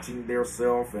watching their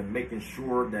self and making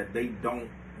sure that they don't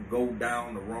go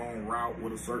down the wrong route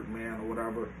with a certain man or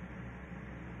whatever,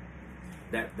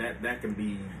 that can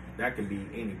be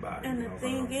anybody. And you the know what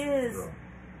thing I'm saying? is,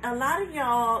 a lot of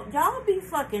y'all be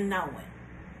fucking knowing.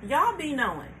 Y'all be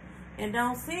knowing. And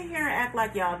don't sit here and act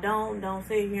like y'all don't. Don't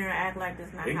sit here and act like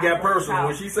this not It how got I personal talk.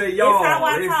 when she say y'all. It's how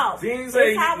I talk. She didn't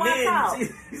say It's how I men. talk.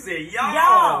 She said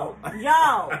y'all.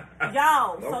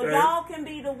 Y'all. So Okay. y'all can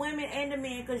be the women and the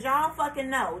men, because y'all fucking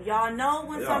know. Y'all know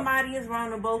when Yeah. somebody is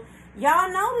vulnerable.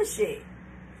 Y'all know the shit.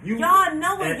 You- Y'all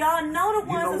know it. and Y'all know the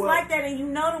you ones know that's what? like that, and you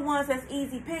know the ones that's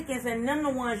easy pickings, and them the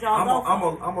ones y'all I'm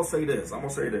go for. gonna say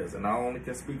this. And I only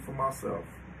can speak for myself.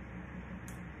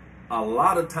 A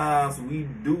lot of times we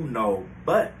do know,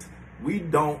 but we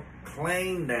don't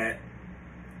claim that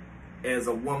as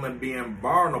a woman being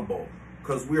vulnerable,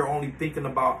 because we're only thinking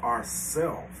about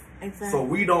ourselves. Exactly. So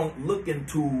we don't look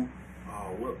into,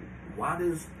 why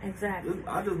does Exactly.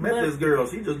 I just met But- this girl?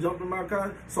 She just jumped in my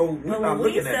car. So we're But not when we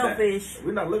looking at selfish, that.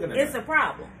 We're not looking at It's that. a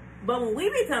problem. But when we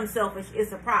become selfish,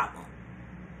 it's a problem.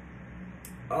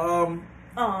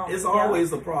 It's Yeah.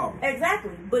 always a problem.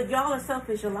 Exactly. But y'all are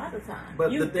selfish a lot of times.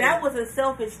 But the thing- that was a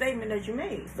selfish statement that you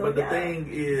made. So But the yeah. thing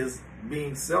is,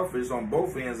 being selfish on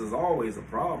both ends is always a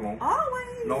problem.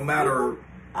 Always. No matter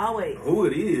Always. who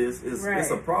it is, it's Right.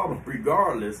 a problem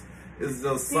regardless. It's just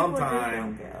People just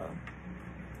sometimes don't care.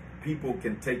 people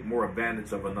can take more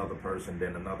advantage of another person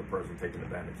than another person taking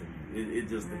advantage of you. It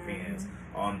just depends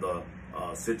on the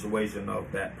situation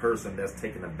of that person that's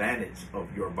taking advantage of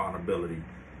your vulnerability,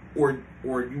 or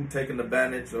you taking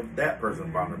advantage of that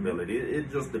person's vulnerability. It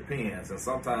just depends, and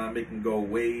sometimes it can go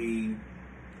way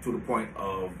to the point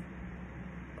of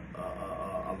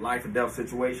a life and death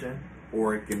situation,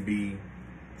 or it can be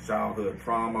childhood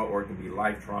trauma, or it can be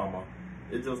life trauma.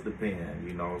 It just depends,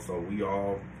 you know. So we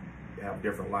all have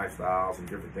different lifestyles and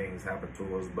different things happen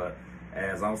to us. But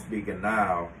as I'm speaking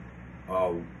now,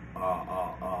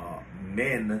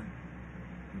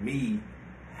 me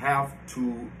have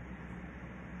to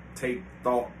take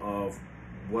thought of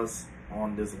what's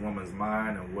on this woman's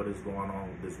mind and what is going on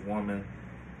with this woman.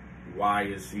 Why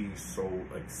is she so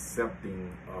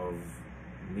accepting of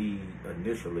me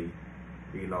initially?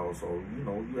 You know, so, you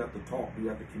know, you have to talk, you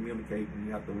have to communicate, and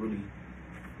you have to really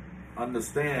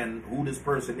understand who this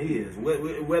person is.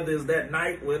 Whether it's that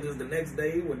night, whether it's the next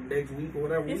day, or the next week, or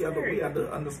whatever, we have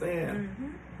to understand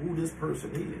who this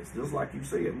person is. Just like you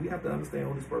said, we have to understand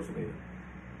who this person is.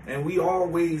 And we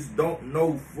always don't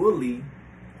know fully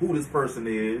who this person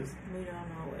is, We don't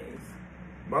always.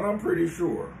 but I'm pretty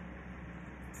sure.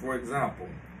 For example,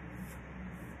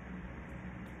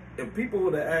 if people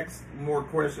would have asked more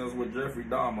questions with Jeffrey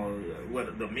Dahmer,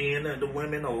 whether the men or the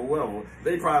women or whoever,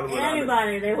 they probably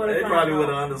would have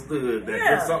understood that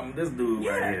there's something this dude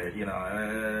right here, you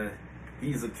know,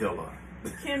 he's a killer.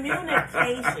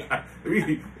 Communication.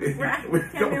 Right.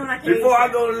 Communication. Before I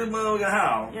go to this motherfucking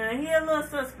house. Yeah, he a little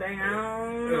suspect. I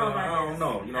don't know about I don't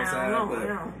know. You know what I'm saying? I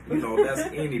don't But, you know, that's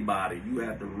anybody. You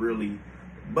have to really,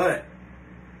 but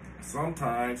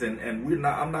sometimes, and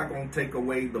I'm not going to take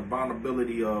away the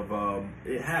vulnerability of,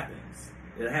 it happens.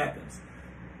 It happens.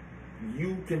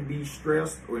 You can be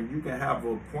stressed, or you can have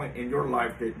a point in your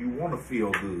life that you want to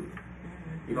feel good.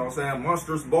 You know what I'm saying?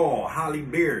 Monsters Ball, Halle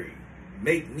Berry,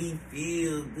 make me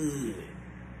feel good.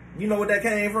 You know what that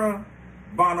came from?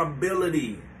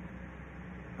 Vulnerability.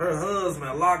 Her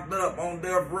husband locked up on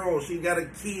death row. She got a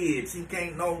kid. She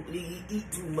can't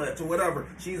eat too much or whatever.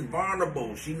 She's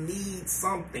vulnerable. She needs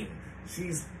something.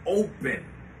 She's open.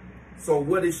 So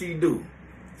what did she do?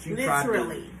 She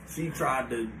Literally. tried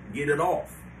to get it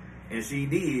off, and she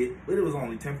did, but it was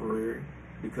only temporary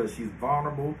because she's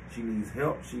vulnerable. She needs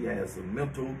help. She has some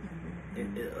mental,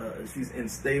 and she's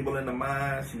unstable in the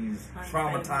mind. She's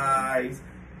traumatized.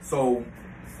 So,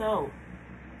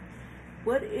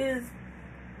 what is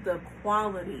the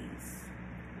qualities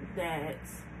that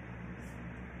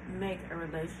make a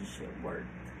relationship work,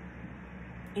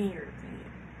 in your opinion?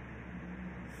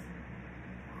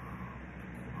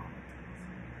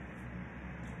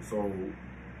 So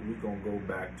we gonna go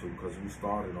back to, because we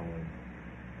started on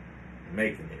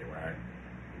making it, right?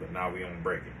 But now we on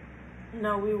breaking it.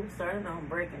 No, we started on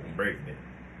breaking it. Breaking it.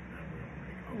 And we on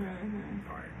making it. Okay.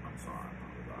 All right. I'm sorry.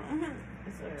 I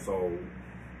apologize. So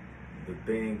the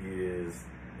thing is,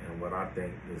 and what I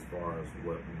think as far as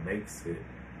what makes it,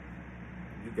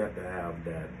 you got to have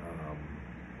that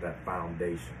that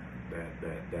foundation,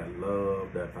 that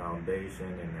love, that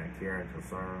foundation, and that care and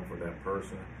concern for that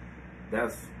person.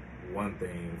 That's one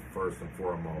thing first and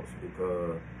foremost,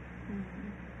 because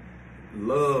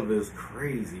love is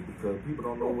crazy, because people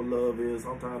don't know what love is.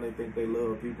 Sometimes they think they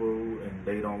love people and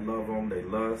they don't love them. They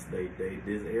lust. They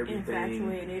did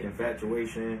everything.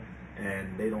 Infatuation,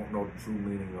 and they don't know the true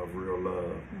meaning of real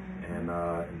love. And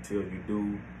until you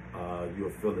do, you'll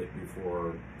feel it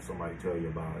before somebody tell you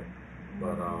about it.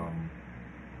 But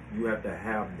you have to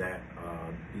have that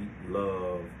deep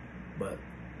love. But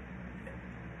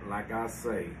like I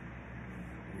say,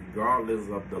 regardless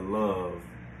of the love,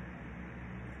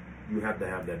 you have to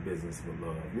have that business with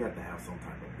love. You have to have some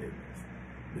type of business,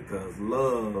 because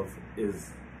love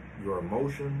is your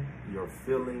emotion, your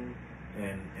feeling,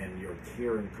 and your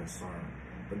care and concern.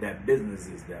 But that business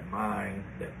is that mind,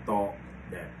 that thought,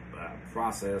 that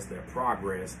process, that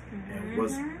progress, and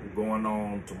what's going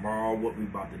on tomorrow, what we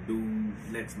about to do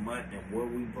next month, and where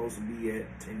we supposed to be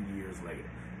at 10 years later.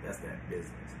 That's that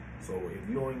business. So if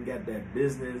you don't even got that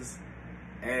business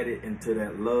added into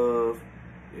that love,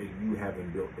 you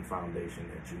haven't built the foundation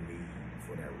that you need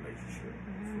for that relationship.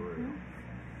 For real. You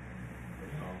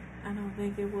know? I don't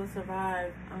think it will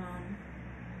survive.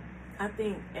 I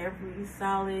think every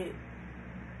solid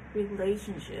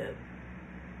relationship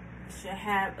should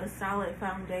have a solid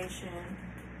foundation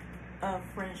of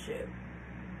friendship.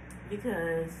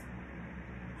 Because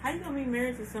how you gonna be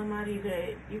married to somebody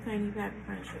that you can't even have a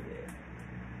friendship with?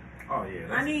 Oh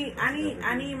yeah.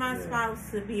 I need my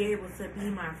spouse to be able to be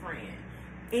my friend.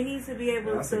 It needs to be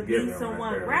able to be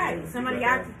someone, right? Somebody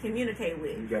I can communicate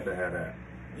with. You got to have that.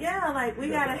 Yeah, like we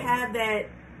gotta have that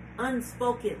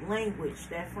unspoken language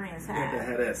that friends have. You got to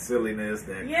have that silliness,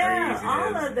 that craziness,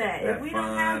 all of that. If we fun,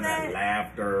 don't have that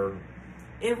laughter.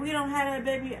 If we don't have that,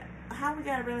 baby, how we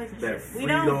got a relationship? That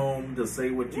freedom to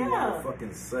say what you want to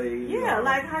fucking say. Yeah,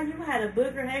 like how you had a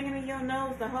booger hanging in your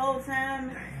nose the whole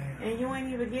time. And you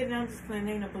ain't even getting, I'm just playing,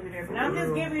 ain't no booger there. But I'm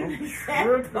just giving you an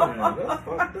example. That's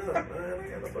fucked up, man.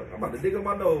 I'm about to dig up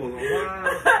my nose.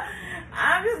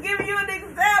 I'm just giving you an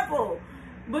example.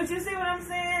 But you see what I'm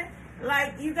saying?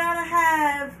 Like, you gotta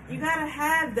have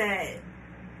that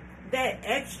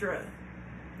extra.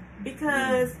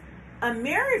 Because a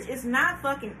marriage is not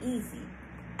fucking easy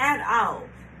at all.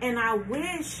 And I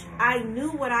wish I knew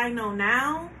what I know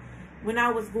now when I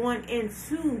was going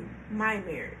into my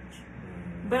marriage.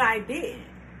 But I didn't.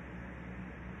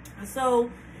 So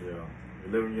yeah,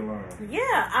 you live and you learn.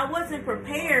 Yeah, I wasn't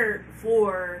prepared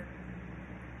for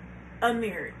a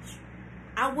marriage.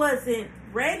 I wasn't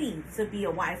ready to be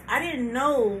a wife. I didn't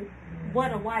know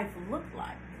what a wife looked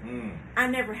like. I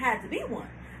never had to be one.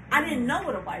 I didn't know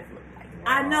what a wife looked like.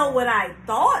 Wow. I know what I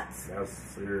thought. That's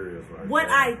serious, right? What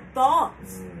I thought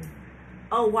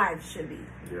a wife should be.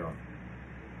 Yeah.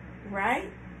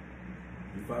 Right?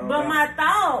 But my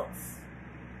thoughts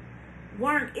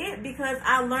weren't it, because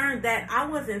I learned that I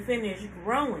wasn't finished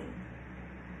growing.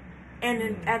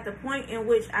 And at the point in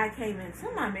which I came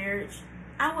into my marriage,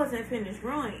 I wasn't finished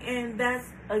growing. And that's,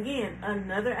 again,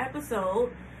 another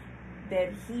episode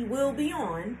that he will be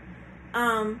on.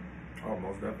 Oh,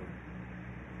 most definitely.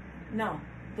 No,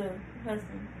 the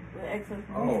husband, the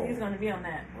ex-husband. Oh. He's going to be on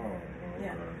that. Oh, okay.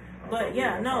 Yeah. But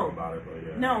yeah, no. About it, but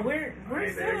yeah. No, we're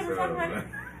still going to talk about it.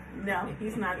 No,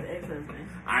 he's not the ex-husband.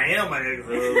 I am an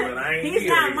ex-husband. I ain't He's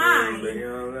not mine. You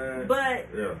know what I'm saying? But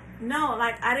no,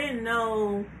 like I didn't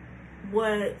know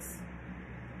what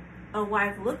a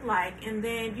wife looked like, and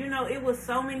then it was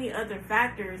so many other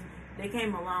factors that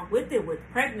came along with it, with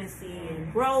pregnancy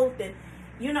and growth, and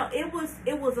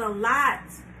it was a lot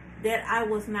that I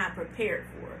was not prepared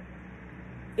for.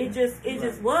 It just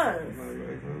was.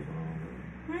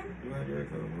 You had your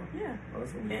ex-husband? Yeah. Oh,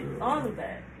 that's what and all of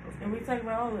that. And we talk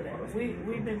about all of that.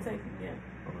 We've been taking,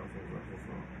 Oh, that's what's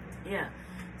up. Yeah.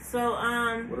 So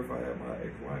What if I had my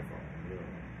ex-wife on? You know,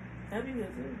 that'd be good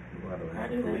too. we might have I had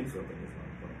do that. police up in this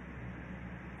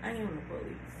motherfucker. I ain't on the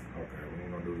police. Okay, we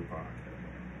ain't gonna do the podcast.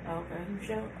 Okay. You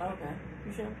sure? Okay.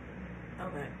 You sure?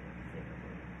 Okay.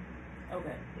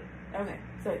 Okay. Okay.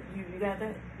 So you got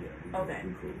that? Yeah. Okay.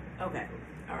 We cool. Okay.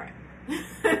 All right. We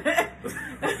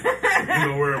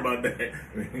don't worry about that.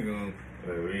 We ain't gonna.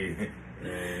 We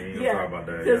ain't gonna talk about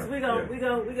that. Because Yeah. we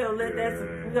gonna let that.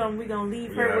 Yeah. We gonna leave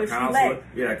We her got where she counselor- lay.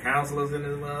 Yeah, counselors in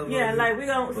this motherfucker. Yeah, like we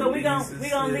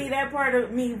gonna leave that part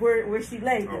of me where she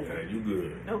lay. then. Okay, you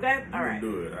good. Okay. You All right.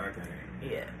 can do it. I can't.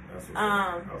 Yeah. That's what's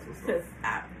up. That's what's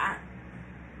up. Because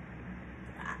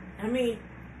I mean,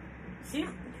 she,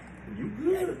 You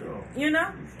good though. you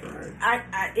know, You straight.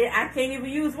 I can't even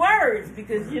use words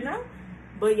because you know,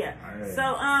 but yeah. Alright.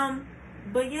 So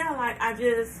but yeah, like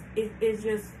it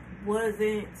just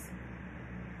wasn't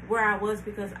where I was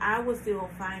because I was still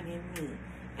finding me,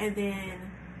 and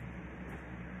then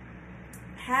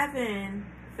having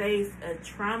faced a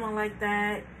trauma like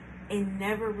that and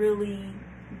never really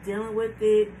dealing with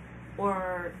it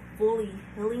or fully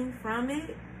healing from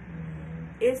it,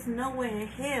 it's no way in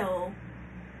hell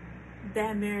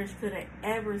that marriage could have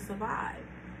ever survived.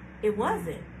 It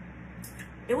wasn't.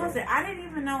 It wasn't. I didn't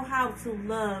even know how to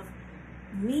love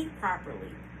me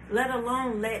properly, let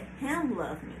alone let him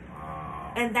love me.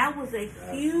 Wow. And that was a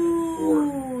That's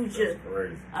huge, That's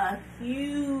crazy. a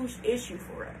huge issue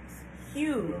for us.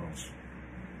 Huge.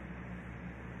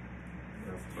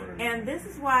 That's crazy. And this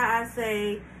is why I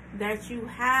say that you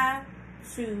have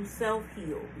to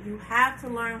self-heal. You have to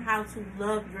learn how to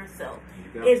love yourself.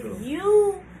 You got If to.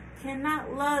 you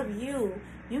cannot love you,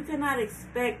 you cannot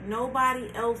expect nobody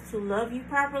else to love you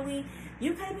properly.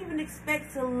 You can't even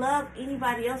expect to love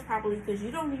anybody else properly because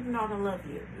you don't even know how to love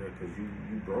you. Yeah, because you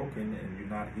broken and you're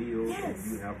not healed. Yes.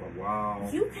 And you have a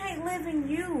wild. You can't live in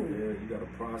Yeah, you. you got to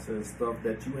process stuff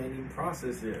that you ain't even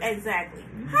processed yet. Exactly.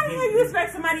 How the hell you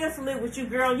expect somebody else to live with you,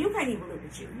 girl? You can't even live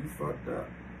with you. You fucked up.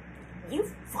 You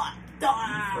fucked You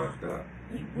up. fucked up.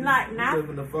 Like you now,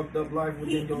 living a fucked up life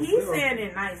within yourself. he's saying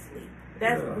it nicely.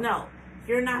 That's Yeah. no.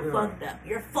 You're not Yeah. fucked up.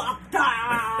 You're fucked up.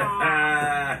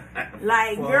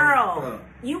 Like, Fucked girl, up.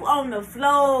 you on the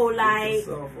flow, Get like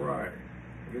yourself right.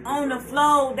 Get on the yourself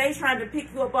flow. They trying to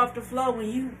pick you up off the flow when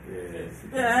you. Right.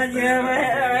 Yes. You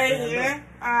Yeah,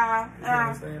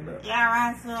 can't stand up.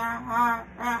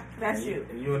 That's you.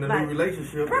 And you in a Like, new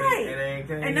relationship, right. And ain't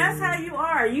came And that's how you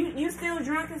are. You still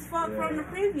drunk as fuck from the Yeah.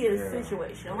 previous Yeah.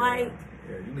 situation. Yeah. Like,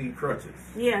 Yeah, you need crutches.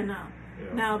 yeah, no.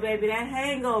 Yeah. No, baby, that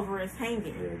hangover is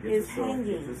hanging. Yeah, It's Get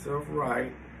hanging. yourself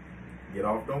right. Get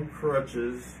off them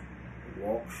crutches.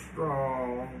 Walk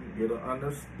strong. Get an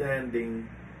understanding.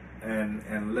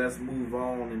 And let's move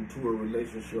on into a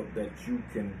relationship that you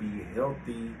can be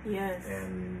healthy Yes.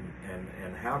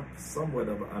 and have somewhat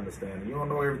of an understanding. You don't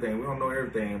know everything. We don't know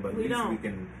everything, but at We least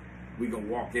don't. we can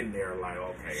walk in there like,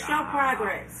 okay, Show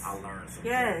progress. I learned some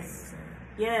Yes. things.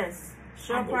 and Yes.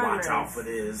 Show I'm gonna progress. watch out for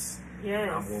this. Yes.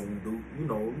 I'm gonna do,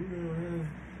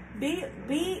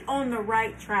 Be on the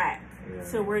right track Yeah.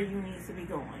 to where you need to be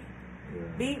going.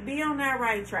 Yeah. Be on that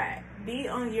right track. Be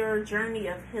on your journey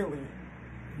of healing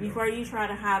before you try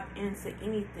to hop into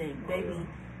anything, baby.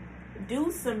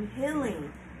 Do some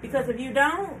healing. Because if you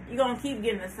don't, you're gonna keep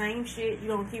getting the same shit.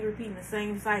 You're gonna keep repeating the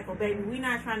same cycle, baby. We're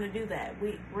not trying to do that.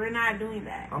 We're not doing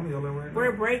that. I'm healing right now.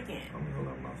 We're breaking. I'm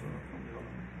healing myself. I'm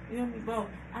healing. You know me, bro.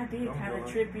 I did I'm kind of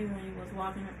healing. trip you when you was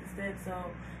walking up the steps, so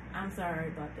I'm sorry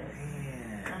about that.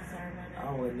 Man, I'm sorry about that.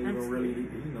 I wasn't I'm even really,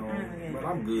 scared. but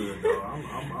I'm good though.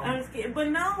 I'm scared, but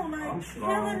no, I'm like strong.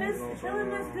 healing is you know,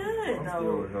 healing is good I'm though.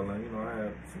 still healing. You know, I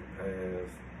had some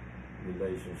past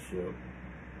relationship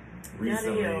Gotta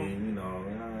recently.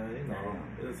 heal.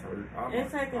 It's hurt.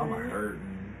 It's taking a I'm minute.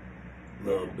 hurting a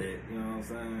little bit. You know what I'm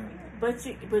saying?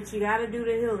 But you gotta do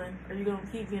the healing, or you're gonna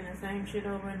keep getting the same shit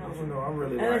over and over. You know, I'm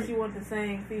really Unless like. you want the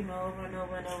same female over and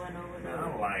over and over and over and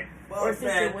over. I'm like, Or fuck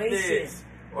that situation. bitch.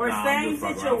 Or Nah, I'm same just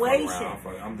fucking situation.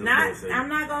 around. I'm just Not bullshitting. I'm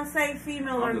not gonna say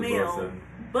female or I'm just male, bullshitting.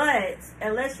 but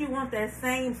unless you want that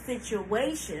same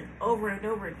situation over and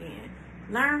over again,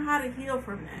 learn how to heal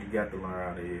from You that. got to learn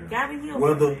how to heal. Gotta heal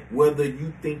Whether from whether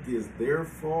you think it's their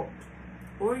fault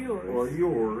that. Or yours. or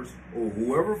yours or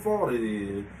whoever fault it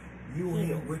is, you Yeah.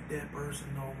 ain't with that person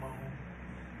no more.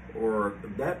 Or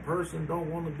that person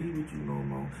don't want to be with you no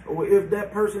more. Or if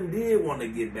that person did want to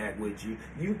get back with you,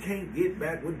 you can't get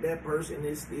back with that person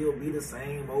and still be the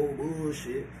same old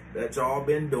bullshit that y'all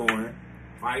been doing.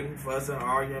 Fighting, fussing,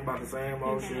 arguing about the same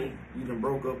old Okay. shit. You done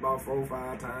broke up about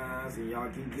 4-5 times and y'all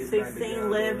keep getting 16, back together.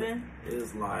 11.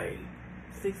 It's like,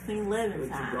 16, 11 what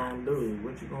you times. gonna do?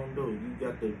 What you gonna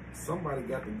do? Somebody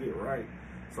got to get right.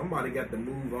 Somebody got to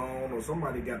move on, or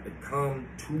somebody got to come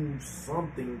to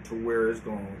something to where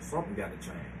something got to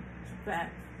change.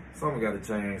 Facts. Something got to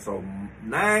change. So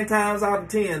 9 times out of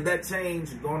 10, that change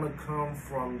is going to come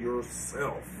from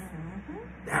yourself. Mm-hmm.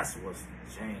 That's what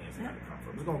change got to come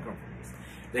from. It's going to come from yourself.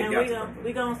 And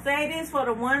we're going to say this for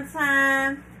the one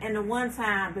time and the one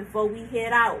time before we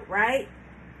head out, right?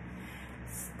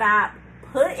 Stop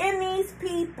putting these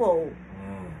people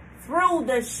through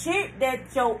the shit that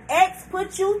your ex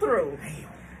put you through. Damn.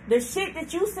 The shit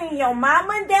that you seen your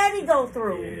mama and daddy go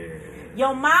through. Yeah.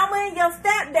 Your mama and your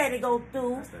stepdaddy go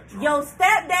through. Your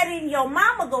stepdaddy and your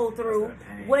mama go through.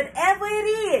 Whatever it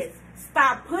is,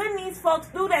 stop putting these folks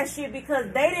through that shit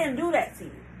because they didn't do that to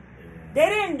you. They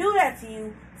didn't do that to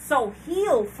you. So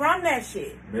heal from that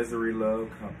shit. Misery love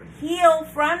company. Heal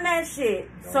from that shit.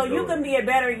 So you can be a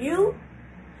better you.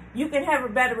 You can have a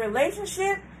better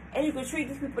relationship. And you can treat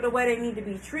these people the way they need to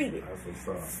be treated. That's what's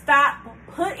up. Stop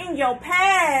putting your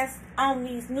past on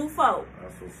these new folk.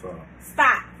 That's what's up.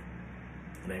 Stop.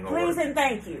 It ain't gonna Please work. and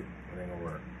thank you. It ain't gonna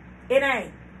work. It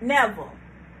ain't. Never.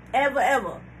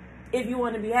 Ever. If you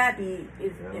want to be happy, you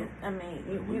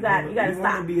got to You stop.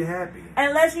 want to be happy.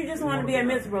 Unless you just want to be a happy.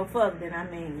 miserable fuck, then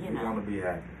You want to be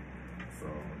happy. So,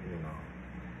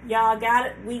 Y'all got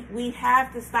it. We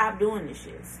have to stop doing this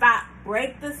shit. Stop.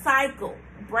 Break the cycle.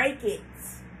 Break it.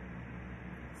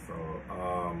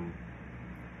 So,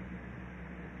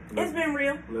 It's been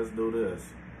real. Let's do this.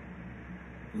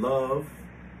 Love,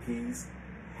 peace,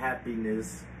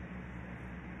 happiness,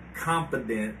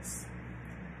 confidence,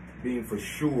 being for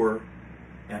sure,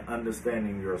 and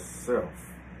understanding yourself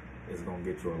is going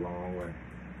to get you a long way.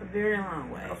 A very long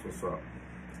way. That's what's up.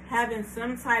 Having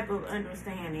some type of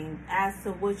understanding as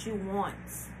to what you want,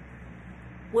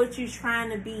 what you're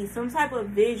trying to be, some type of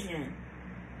vision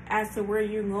as to where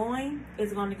you're going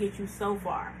is going to get you so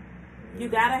far. You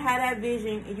got to have that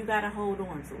vision and you got to hold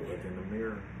on to Look it. in the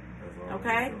mirror. That's all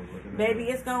Okay? Baby,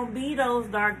 it's going to be those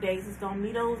dark days. It's going to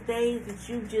be those days that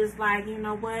you just like, you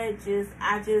know what,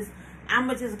 I'm going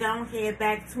to just go head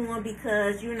back to him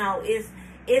because,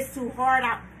 it's too hard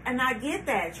out. And I get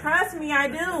that. Trust me, I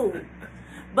do.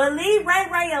 But leave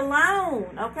Ray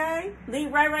alone, okay?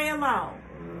 Leave Ray alone.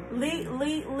 Leave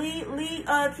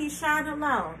Keyshawn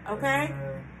alone, okay?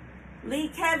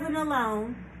 Leave Kevin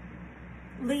alone.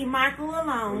 Leave Michael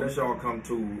alone. Unless y'all come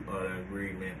to an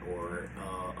agreement or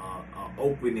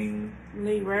opening.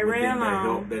 Leave Ray within the alone.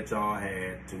 help that y'all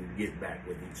had to get back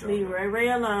with each other. Leave Ray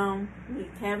alone. Leave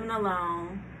Kevin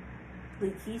alone.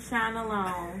 Leave Keyshawn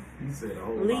alone. You said a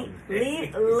whole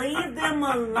Leave them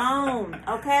alone,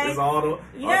 okay? It's all the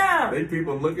they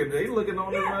people looking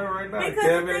on them right now. Because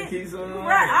Kevin, Keisha,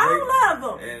 right? All of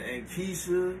them, and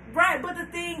Keisha. Right, but the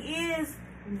thing is,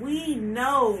 we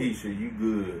know Keisha, you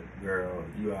good, girl.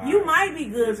 You might be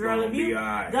good, it's girl. If you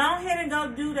right. go ahead and go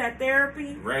do that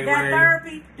therapy, do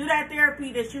that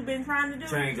therapy that you've been trying to do.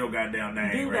 Change your goddamn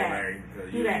name. Do that.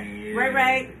 Do that.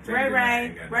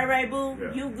 Ray, boo,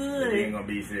 Yeah. you good. You ain't gonna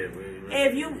be shit.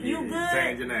 If you good,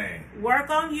 change your name. Work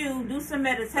on you. Do some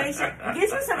meditation. Get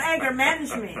you some anger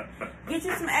management.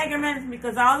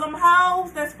 Because all them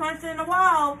holes that's punched in the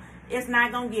wall, it's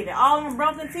not gonna get it. All them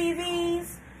broken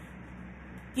TVs.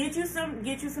 Get you some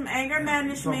anger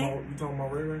management. You talking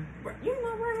about Ray? You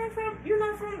know Ray from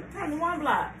the one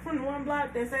block. From the one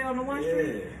block that say on the one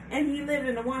street. And he lived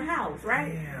in the one house,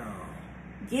 right? Damn.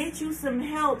 Get you some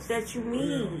help that you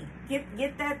need.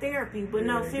 Get that therapy. But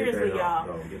no, seriously,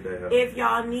 y'all. If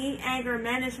y'all need anger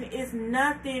management, it's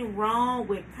nothing wrong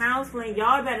with counseling.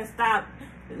 Y'all better stop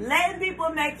letting people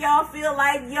make y'all feel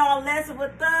like y'all less of a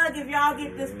thug if y'all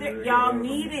get this. Y'all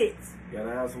need it. Gotta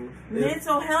have some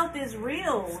mental health is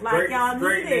real. Like y'all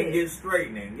need it. Get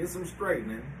straightening. Get some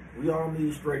straightening. We all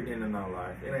need straightening in our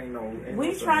life. It ain't no.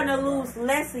 We trying to lose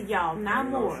less of y'all, not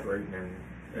more. Straightening.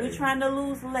 We trying to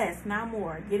lose less, not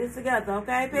more. Get it together,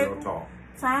 okay, people? Real talk.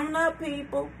 Tone up,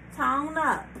 people. Tone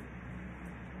up.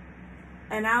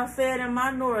 And I'll say it in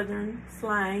my northern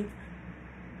slang.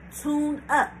 Tune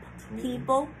up,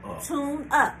 people. Tune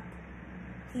up,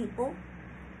 people.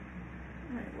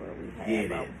 All right, what do we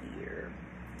have out here?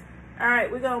 All right,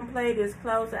 we're going to play this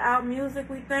close out music.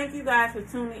 We thank you guys for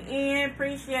tuning in.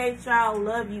 Appreciate y'all.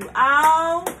 Love you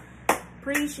all.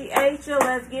 Appreciate you.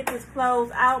 Let's get this close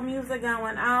out music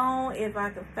going on. If I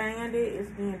can find it, it's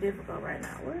being difficult right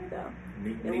now. Where'd it go?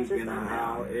 Meek in the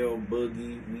house, L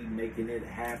Boogie. We making it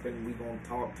happen. We gonna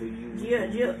talk to you.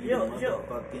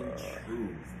 Motherfucking truth,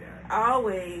 guys.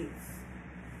 Always.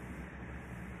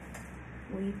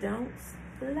 We don't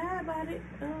lie about it.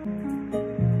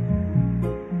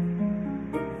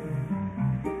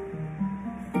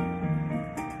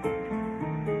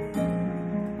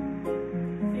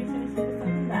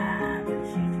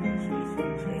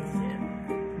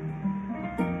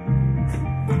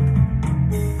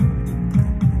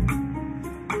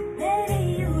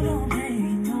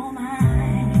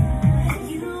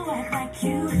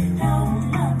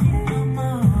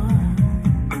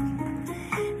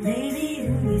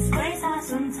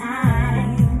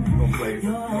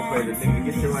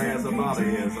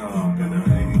 I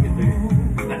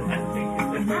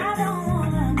don't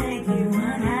wanna make you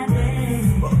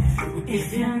unhappy.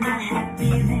 If you're not happy,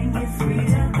 then you're free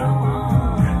to go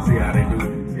on. See how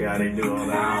they do on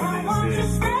the I house don't want you and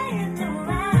shit. staying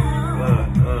around.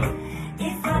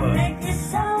 If I make you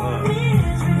so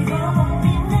miserable,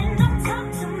 then don't talk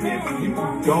to me. If you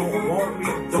don't want me,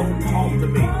 don't talk to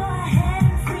me. Go ahead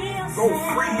and free Go yourself.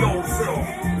 free yourself.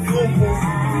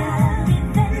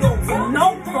 You don't want No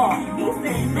fuck. He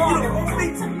said no.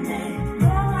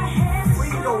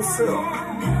 free yourself.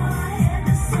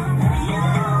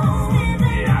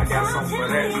 Yeah, I got something for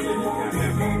that shit.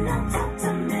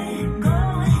 Be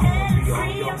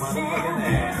on your motherfucking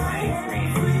ass. I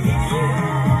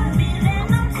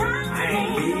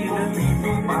ain't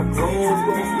leaving. My drawers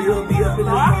gonna still be up in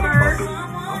this motherfucker.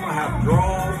 I'm gonna have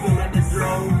drawers still in the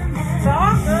drawers.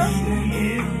 Talker.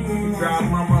 Yeah. Drive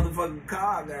my motherfucking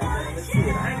car, goddamn. That's it. I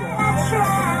ain't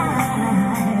gonna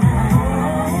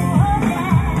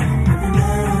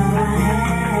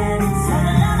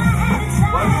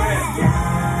What's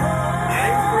that? I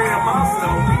ain't free of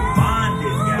myself. We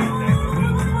bonded, goddamn.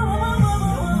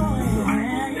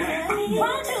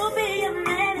 Won't you be a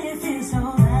man if it's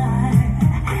alright?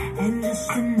 And just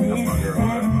admit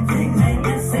that things ain't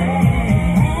the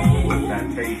same. That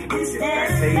taste.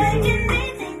 Instead of making me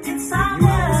think it's You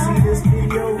ever see over this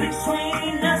video?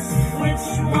 between us, which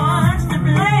one's to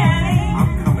blame?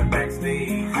 I'm coming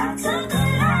backstage. I took a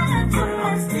lot of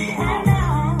drugs and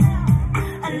all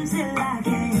until I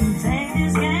can't take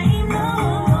this game no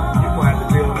more. You gonna have to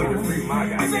tell me to free my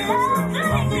goddamn self. I'm Think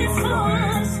it's being so on your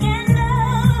ass.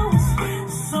 scandalous.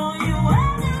 So you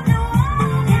walk in the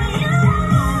wall, and you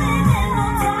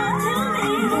don't talk to me.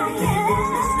 Go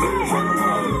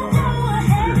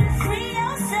ahead and free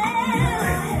yourself.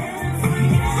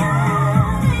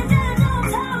 Don't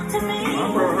talk to me. I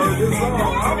heard this song.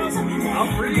 I'm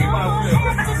freeing myself.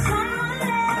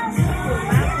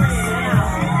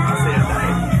 I said,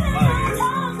 dang.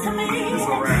 Talk to me. It's a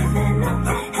wrap.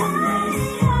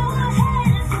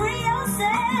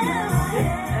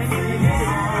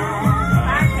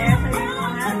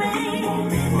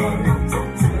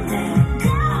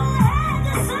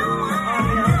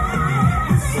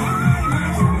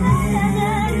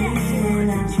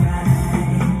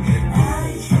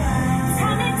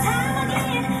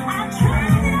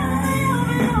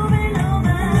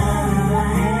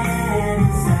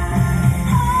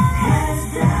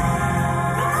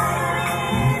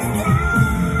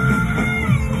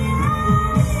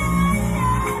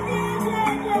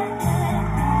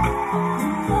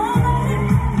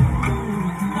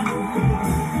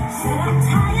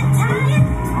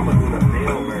 I'm gonna do the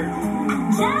male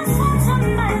version. Just want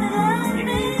somebody to love me.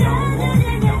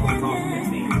 Don't talk to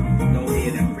me. Go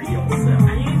ahead and free yourself. I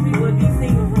usually would be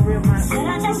single for real. My Said I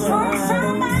just want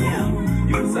somebody.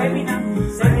 You can say Baby, it. no.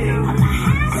 Say it. I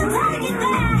had to take it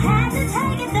there, had to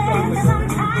take it there, 'cause I'm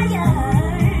tired.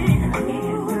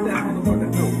 Let that motherfucker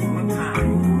know one time.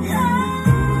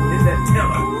 Hit that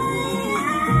teller.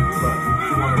 But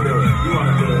you wanna do it. You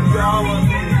wanna do it. Y'all wanna do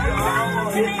it. Y'all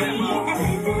wanna hit that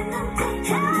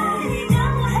motherfucker.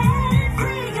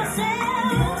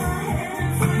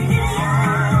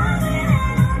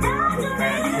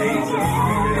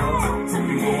 You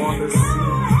want to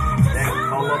see that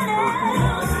color purple on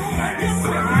this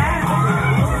bag.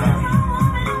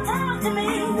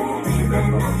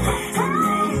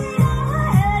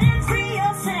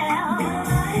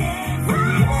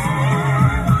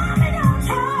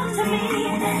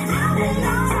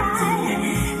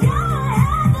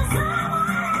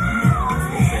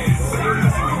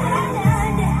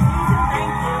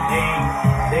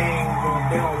 They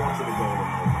don't want you to go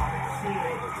to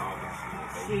nobody.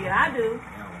 Shit, I do.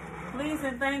 Please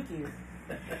and thank you.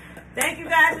 Thank you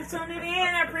guys for tuning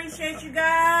in. I appreciate you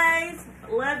guys.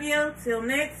 Love you. Till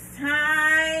next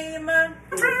time.